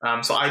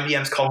 So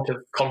IBM's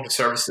cognitive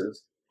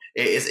services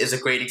is a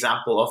great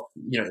example of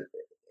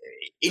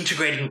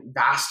integrating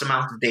vast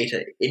amounts of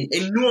data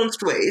in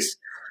nuanced ways,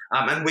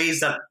 and ways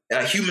that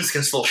humans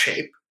can still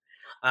shape.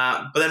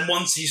 But then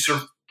once you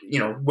sort of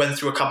went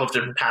through a couple of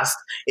different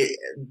tasks,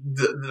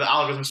 the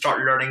algorithms start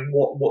learning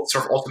what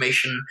sort of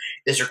automation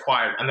is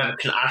required, and then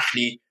can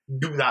actually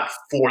do that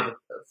for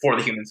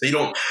the human. So you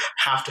don't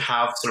have to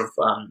have sort of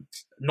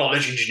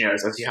knowledge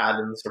engineers as you had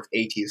in the sort of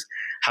 80s,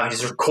 having to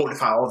sort of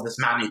codify all of this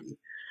manually.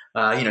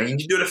 You need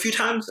to do it a few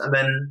times, and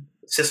then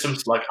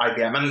systems like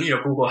IBM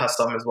and Google has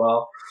some as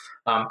well,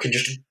 can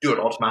just do it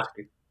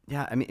automatically.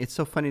 Yeah, I mean, it's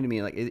so funny to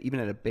me, like even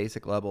at a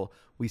basic level,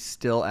 we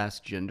still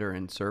ask gender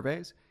in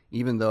surveys,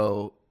 even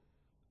though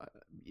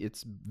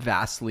it's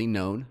vastly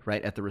known,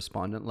 right, at the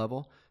respondent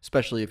level,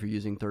 especially if you're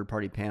using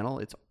third-party panel,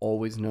 it's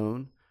always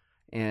known.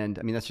 And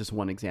I mean, that's just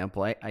one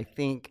example. I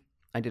think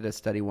I did a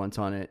study once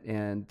on it,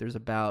 and there's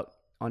about,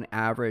 on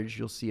average,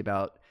 you'll see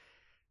about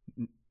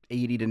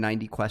 80 to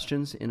 90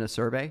 questions in a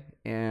survey,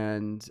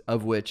 and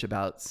of which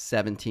about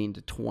 17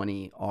 to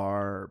 20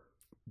 are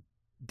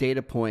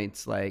data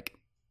points like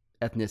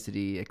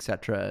ethnicity, et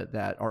cetera,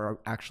 that are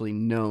actually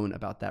known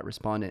about that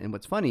respondent. And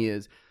what's funny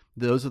is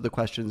those are the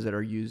questions that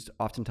are used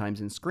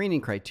oftentimes in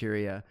screening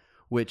criteria,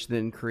 which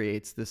then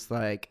creates this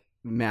like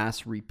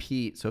mass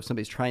repeat. So if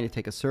somebody's trying to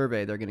take a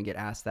survey, they're going to get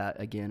asked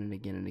that again and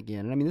again and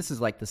again. And I mean, this is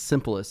like the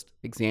simplest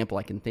example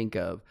I can think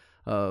of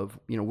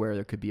where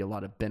there could be a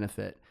lot of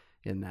benefit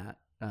in that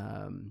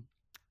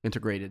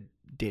integrated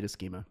data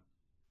schema.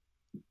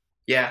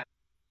 Yeah,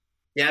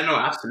 no,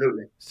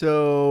 absolutely.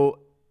 So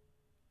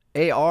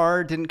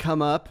AR didn't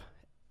come up,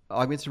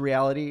 augmented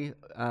reality,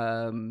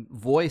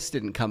 voice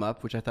didn't come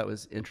up, which I thought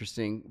was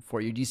interesting for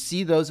you. Do you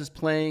see those as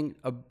playing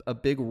a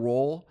big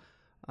role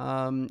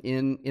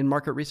in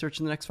market research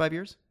in the next 5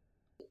 years?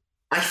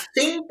 I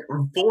think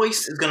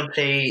voice is going to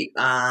play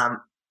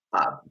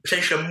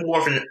potentially more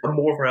of an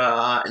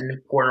important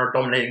or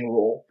dominating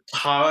role.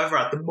 However,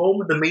 at the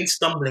moment, the main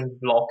stumbling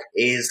block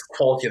is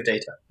quality of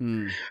data.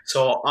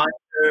 So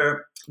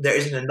either there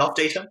isn't enough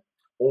data,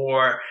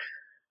 or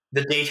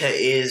the data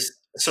is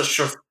such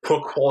sort of poor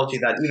quality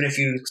that even if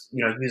you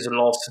use a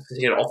lot of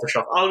sophisticated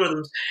off-the-shelf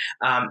algorithms,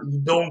 you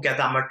don't get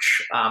that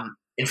much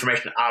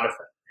information out of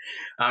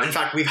it. In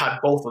fact, we've had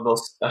both of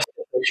those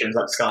situations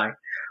at Sky,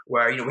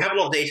 where we have a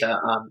lot of data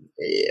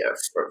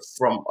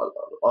from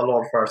a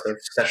lot of our sort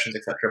of sessions,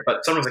 etc.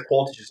 But sometimes the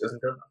quality just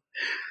isn't good enough.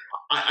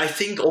 I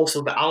think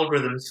also the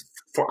algorithms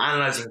for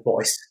analyzing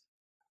voice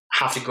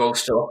have to go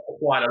still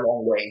quite a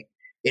long way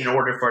in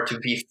order for it to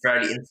be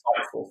fairly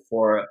insightful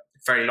for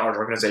very large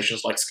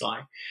organizations like Sky,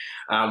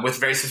 with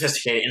very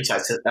sophisticated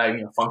insights,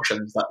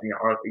 functions that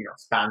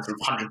span through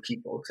 100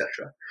 people,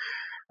 etc.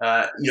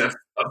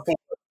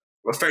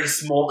 For a fairly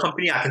small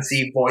company, I can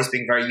see voice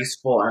being very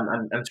useful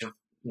and sort of,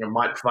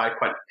 might provide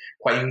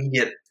quite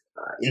immediate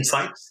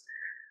insights,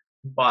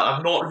 but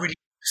I've not really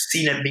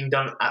seen it being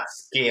done at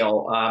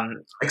scale,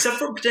 except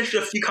for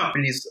potentially a few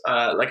companies,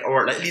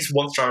 or at least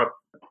one startup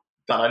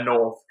that I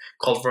know of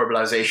called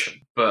Verbalization,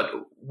 but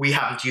we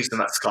haven't used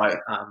them at Sky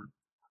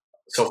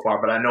so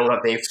far. But I know that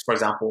they've, for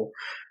example,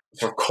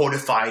 sort of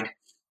codified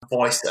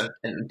voice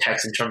and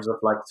text in terms of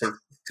like sort of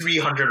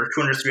 300 or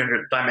 200,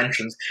 300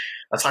 dimensions,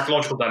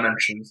 psychological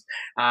dimensions,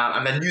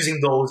 and then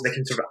using those, they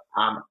can sort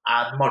of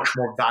add much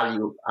more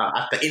value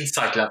at the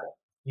insight level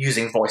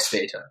using voice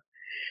data.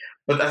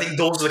 But I think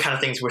those are the kind of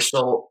things we're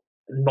still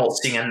not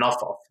seeing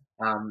enough of.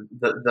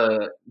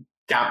 The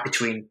gap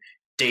between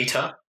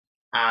data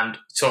and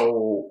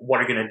so what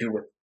are you going to do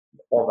with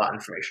all that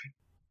information?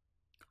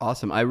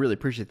 Awesome. I really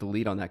appreciate the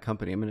lead on that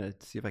company. I'm going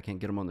to see if I can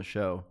get them on the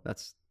show. I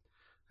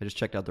just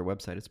checked out their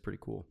website. It's pretty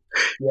cool.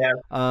 Yeah.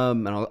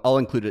 And I'll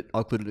include it.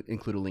 I'll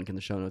include a link in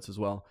the show notes as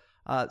well.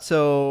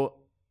 So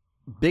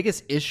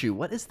biggest issue.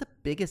 What is the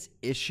biggest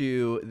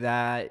issue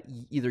that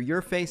either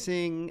you're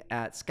facing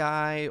at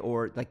Sky,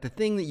 or like the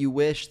thing that you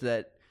wish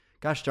that,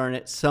 gosh darn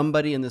it,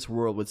 somebody in this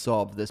world would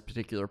solve this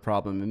particular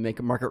problem and make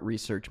market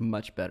research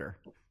much better?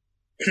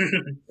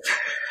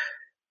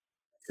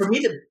 For me,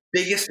 the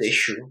biggest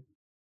issue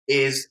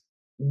is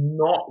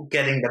not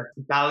getting the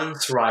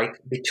balance right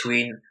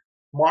between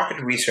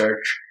market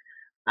research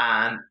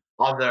and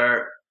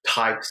other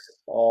types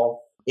of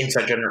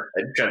insight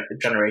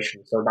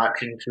generation. So that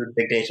can include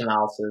big data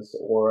analysis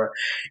or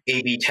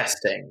A/B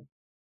testing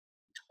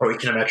or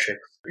econometrics.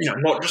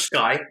 Not just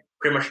Sky,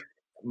 pretty much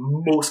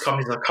most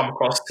companies I've come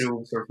across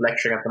through sort of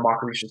lecturing at the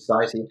Market Research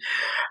Society,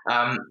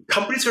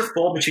 companies sort of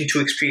fall between two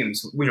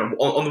extremes.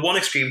 On the one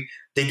extreme,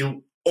 they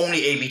do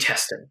only A/B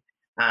testing,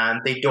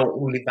 and they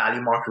don't really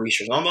value market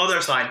research. On the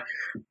other side,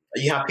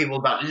 you have people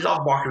that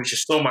love market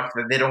research so much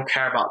that they don't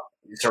care about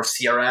sort of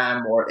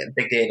CRM or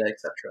big data,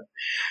 etc.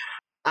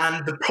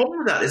 And the problem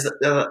with that is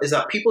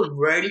that people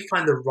rarely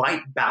find the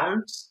right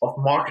balance of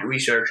market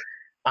research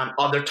and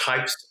other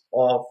types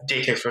of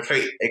data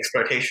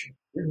exploitation.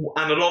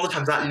 And a lot of the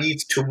times that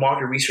leads to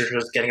market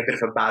researchers getting a bit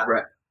of a bad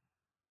rep.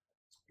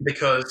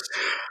 Because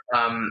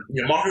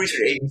market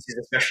research agencies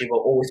especially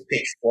will always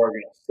pitch for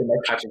similar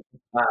types of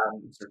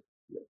sort of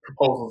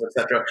proposals,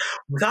 etc.,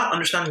 without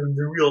understanding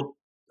the real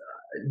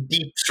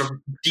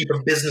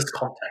deeper business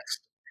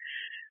context.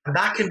 And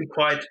that can be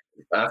quite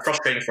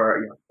frustrating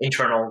for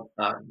internal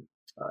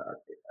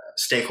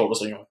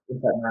stakeholders, inside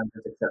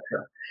managers,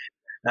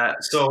 etc.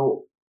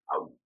 So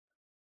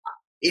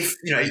if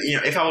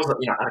I was at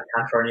a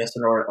Cantor or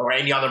Nielsen or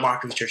any other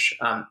market research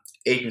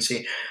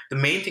agency, the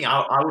main thing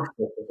I would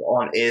focus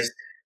on is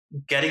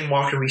getting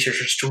market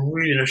researchers to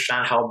really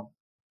understand how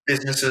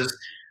businesses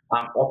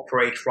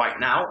operate right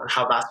now and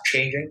how that's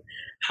changing,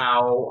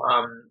 how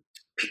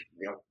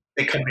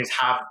big companies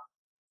have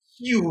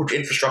huge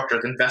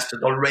infrastructures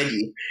invested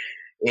already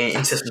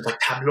in systems like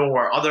Tableau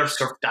or other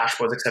sort of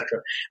dashboards, etc.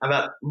 And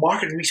that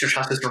market research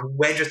has to sort of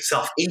wedge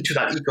itself into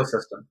that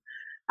ecosystem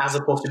as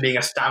opposed to being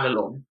a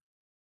standalone.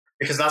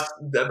 Because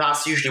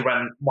that's usually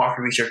when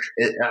market research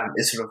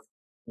is sort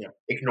of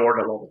ignored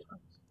a lot of the time.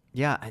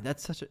 Yeah,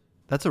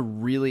 that's a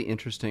really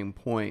interesting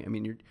point. I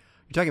mean, you're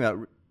talking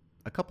about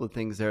a couple of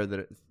things there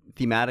that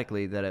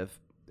thematically that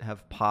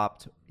have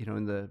popped,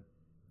 in the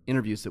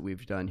interviews that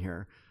we've done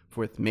here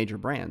with major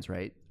brands,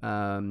 right?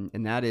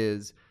 And that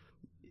is,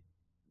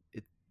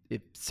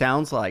 it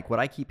sounds like what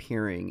I keep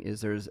hearing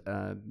is there's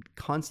a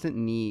constant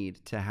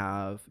need to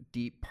have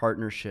deep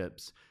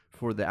partnerships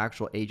for the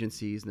actual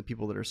agencies and the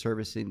people that are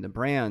servicing the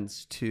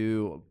brands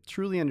to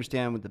truly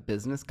understand what the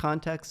business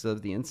context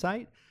of the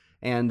insight,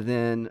 and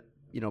then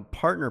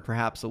partner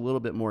perhaps a little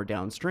bit more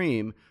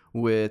downstream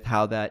with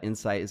how that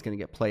insight is going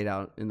to get played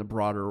out in the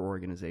broader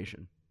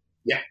organization.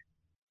 Yeah,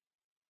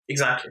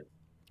 exactly.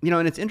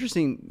 And it's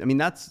interesting. I mean,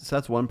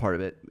 that's one part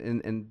of it,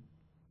 and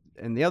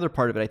the other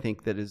part of it, I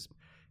think, that is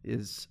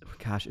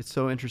gosh, it's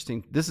so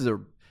interesting. This is a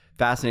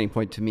fascinating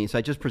point to me. So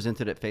I just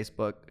presented at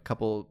Facebook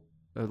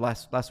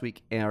last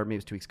week, or maybe it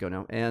was 2 weeks ago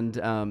now, and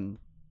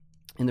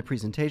in the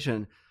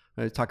presentation,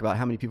 I talk about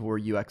how many people were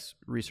UX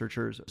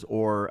researchers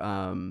or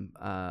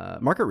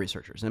market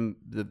researchers, and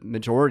the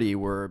majority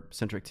were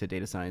centric to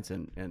data science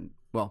and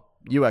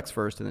UX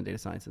first, and then data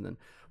science, and then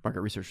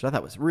market research. So I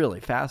thought was really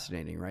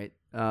fascinating, right?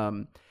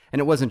 And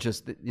it wasn't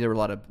just there were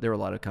a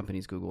lot of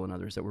companies, Google and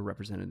others, that were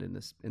represented in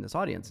this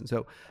audience. And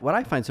so what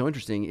I find so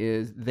interesting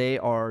is they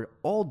are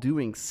all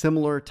doing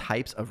similar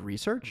types of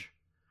research,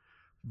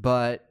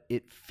 but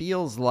it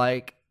feels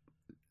like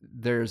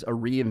there's a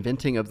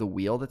reinventing of the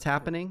wheel that's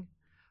happening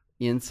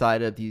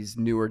inside of these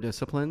newer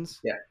disciplines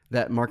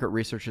that market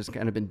research has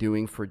kind of been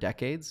doing for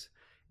decades.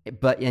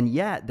 And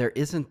yet there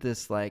isn't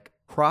this like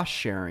cross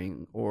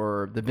sharing,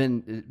 or the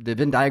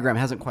Venn diagram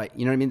hasn't quite,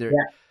 you know what I mean?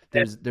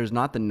 There's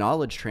not the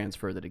knowledge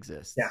transfer that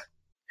exists. Yeah.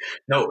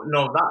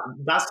 No,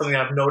 that's something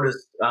I've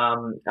noticed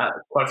at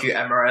quite a few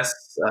MRS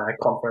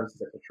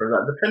conferences,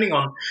 etc. Depending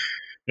on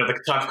the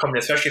type of company,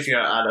 especially if you're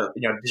at a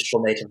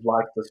digital native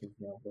like this,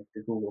 like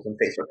the Googles and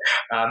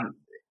Facebook.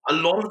 A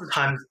lot of the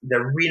times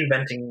they're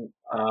reinventing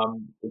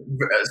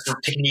sort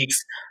of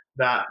techniques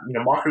that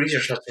market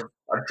research has sort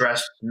of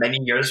addressed many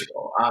years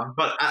ago,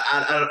 but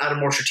at a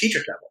more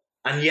strategic level.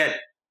 And yet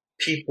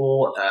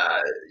people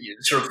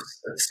sort of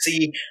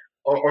see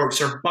or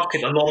sort of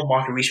bucket a lot of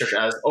market research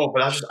as, but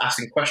that's just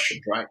asking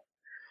questions, right?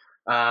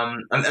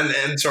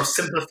 And sort of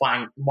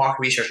simplifying market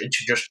research into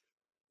just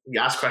you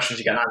ask questions,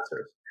 you get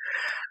answers.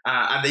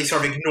 And they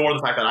sort of ignore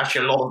the fact that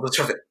actually a lot of the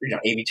sort of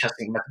A/B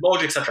testing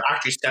methodology, etc.,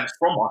 actually stems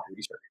from market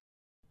research.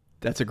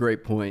 That's a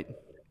great point.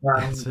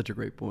 That's such a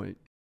great point.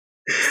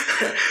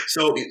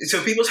 So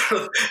people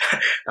sort of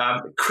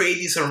create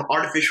these sort of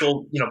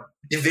artificial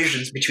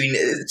divisions between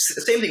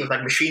same thing with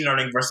like machine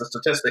learning versus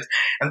statistics,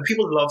 and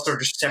people love sort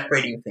of just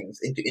separating things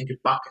into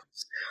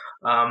buckets.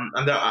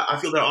 And I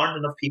feel there aren't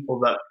enough people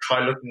that try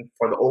looking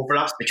for the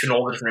overlaps between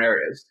all the different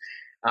areas,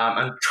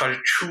 and try to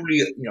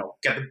truly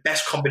get the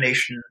best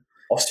combination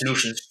of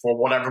solutions for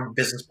whatever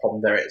business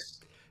problem there is.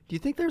 Do you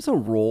think there's a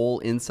role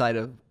inside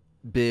of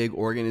big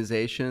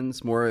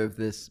organizations, more of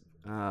this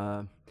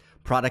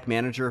product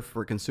manager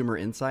for consumer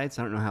insights?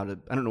 I don't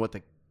know what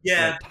the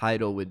right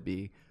title would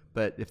be,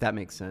 but if that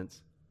makes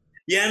sense.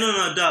 Yeah,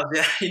 no, it does.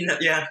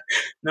 Yeah.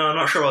 No, I'm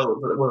not sure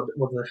what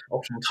the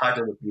optimal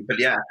title would be, but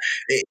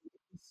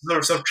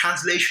it's sort of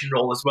translation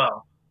role as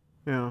well.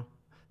 Yeah.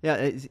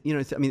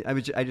 I mean,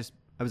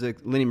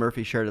 Lenny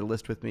Murphy shared a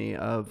list with me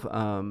of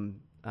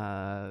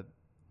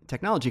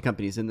technology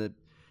companies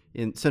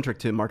in centric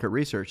to market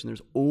research, and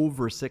there's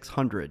over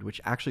 600, which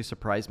actually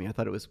surprised me. I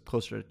thought it was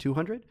closer to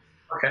 200.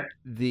 Okay.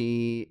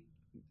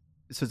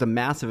 So it's a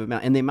massive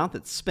amount, and the amount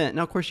that's spent.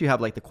 Now, of course, you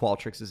have like the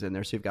Qualtrics is in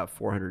there, so you've got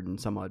 $400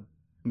 and some odd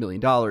million,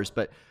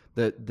 but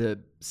the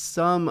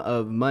sum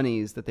of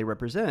monies that they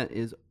represent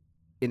is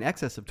in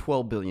excess of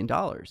 $12 billion,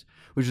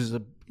 which is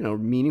a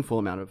meaningful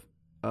amount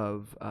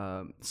of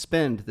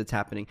spend that's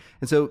happening.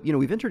 And so,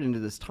 we've entered into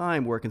this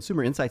time where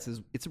consumer insights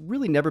it's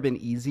really never been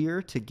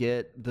easier to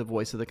get the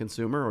voice of the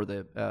consumer or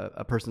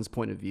a person's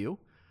point of view.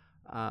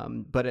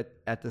 But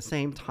at the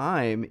same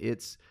time,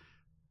 it's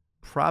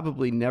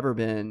probably never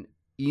been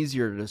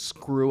easier to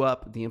screw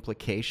up the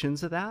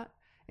implications of that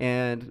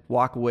and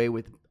walk away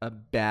with a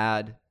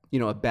bad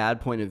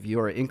point of view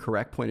or an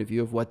incorrect point of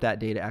view of what that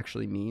data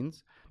actually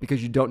means,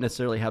 because you don't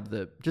necessarily have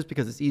just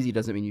because it's easy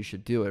doesn't mean you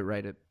should do it,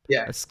 right?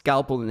 A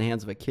scalpel in the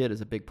hands of a kid is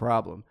a big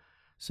problem.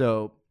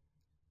 So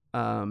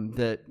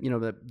that,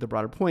 the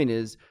broader point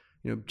is,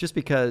 just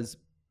because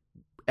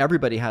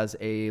everybody has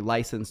a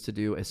license to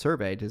do a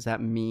survey, does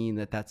that mean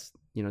that that's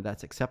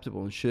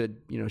acceptable? And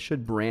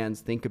should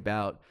brands think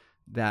about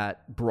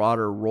that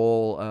broader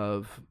role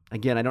of,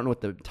 again, I don't know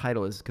what the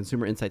title is,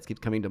 consumer insights keeps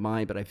coming to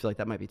mind, but I feel like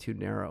that might be too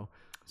narrow.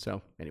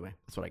 So anyway,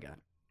 that's what I got.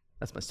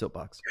 That's my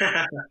soapbox.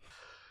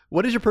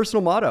 What is your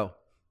personal motto?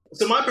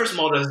 So my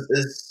personal motto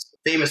is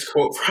a famous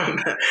quote from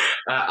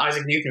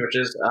Isaac Newton, which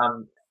is,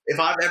 if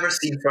I've ever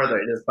seen further,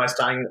 it is by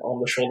standing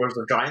on the shoulders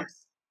of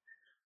giants.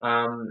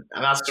 And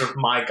that's sort of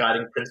my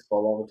guiding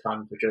principle all the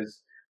time, which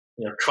is,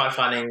 try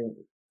finding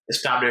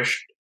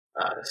established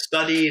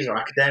studies or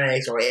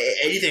academics or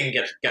anything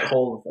get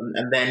hold of them,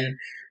 and then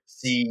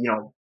see,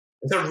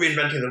 instead of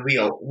reinventing the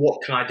wheel,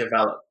 what can I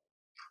develop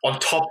on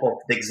top of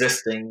the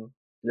existing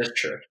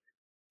literature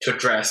to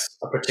address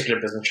a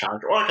particular business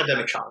challenge or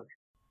academic challenge.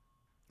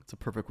 It's a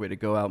perfect way to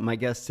go out. My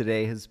guest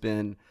today has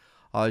been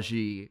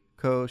Ajay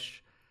Ghosh,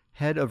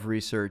 Head of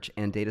Research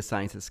and Data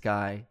Science at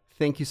Sky.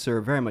 Thank you,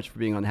 sir, very much for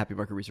being on the Happy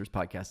Market Research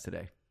podcast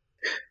today.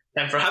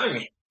 Thanks for having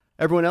me.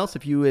 Everyone else,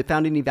 if you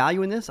found any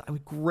value in this, I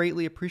would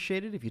greatly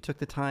appreciate it if you took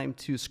the time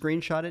to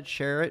screenshot it,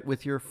 share it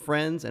with your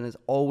friends, and as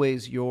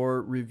always,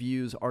 your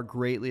reviews are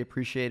greatly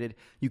appreciated.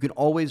 You can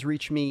always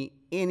reach me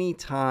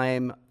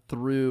anytime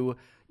through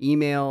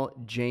email,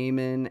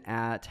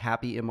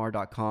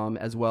 jamin@happymr.com,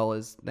 as well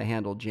as the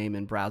handle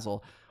Jamin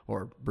Brazil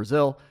or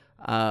Brazil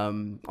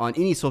on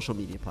any social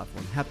media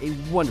platform. Have a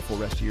wonderful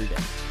rest of your day.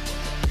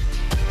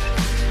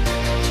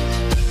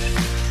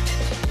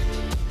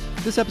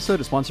 This episode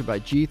is sponsored by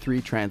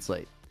G3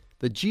 Translate.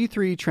 The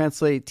G3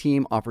 Translate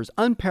team offers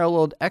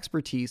unparalleled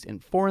expertise in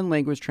foreign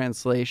language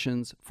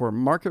translations for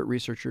market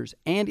researchers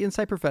and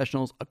insight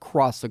professionals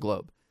across the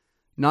globe.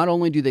 Not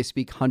only do they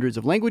speak hundreds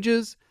of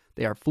languages,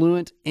 they are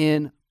fluent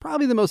in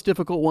probably the most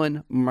difficult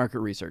one, market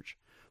research.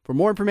 For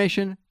more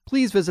information,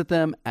 please visit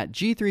them at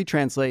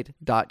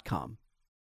g3translate.com.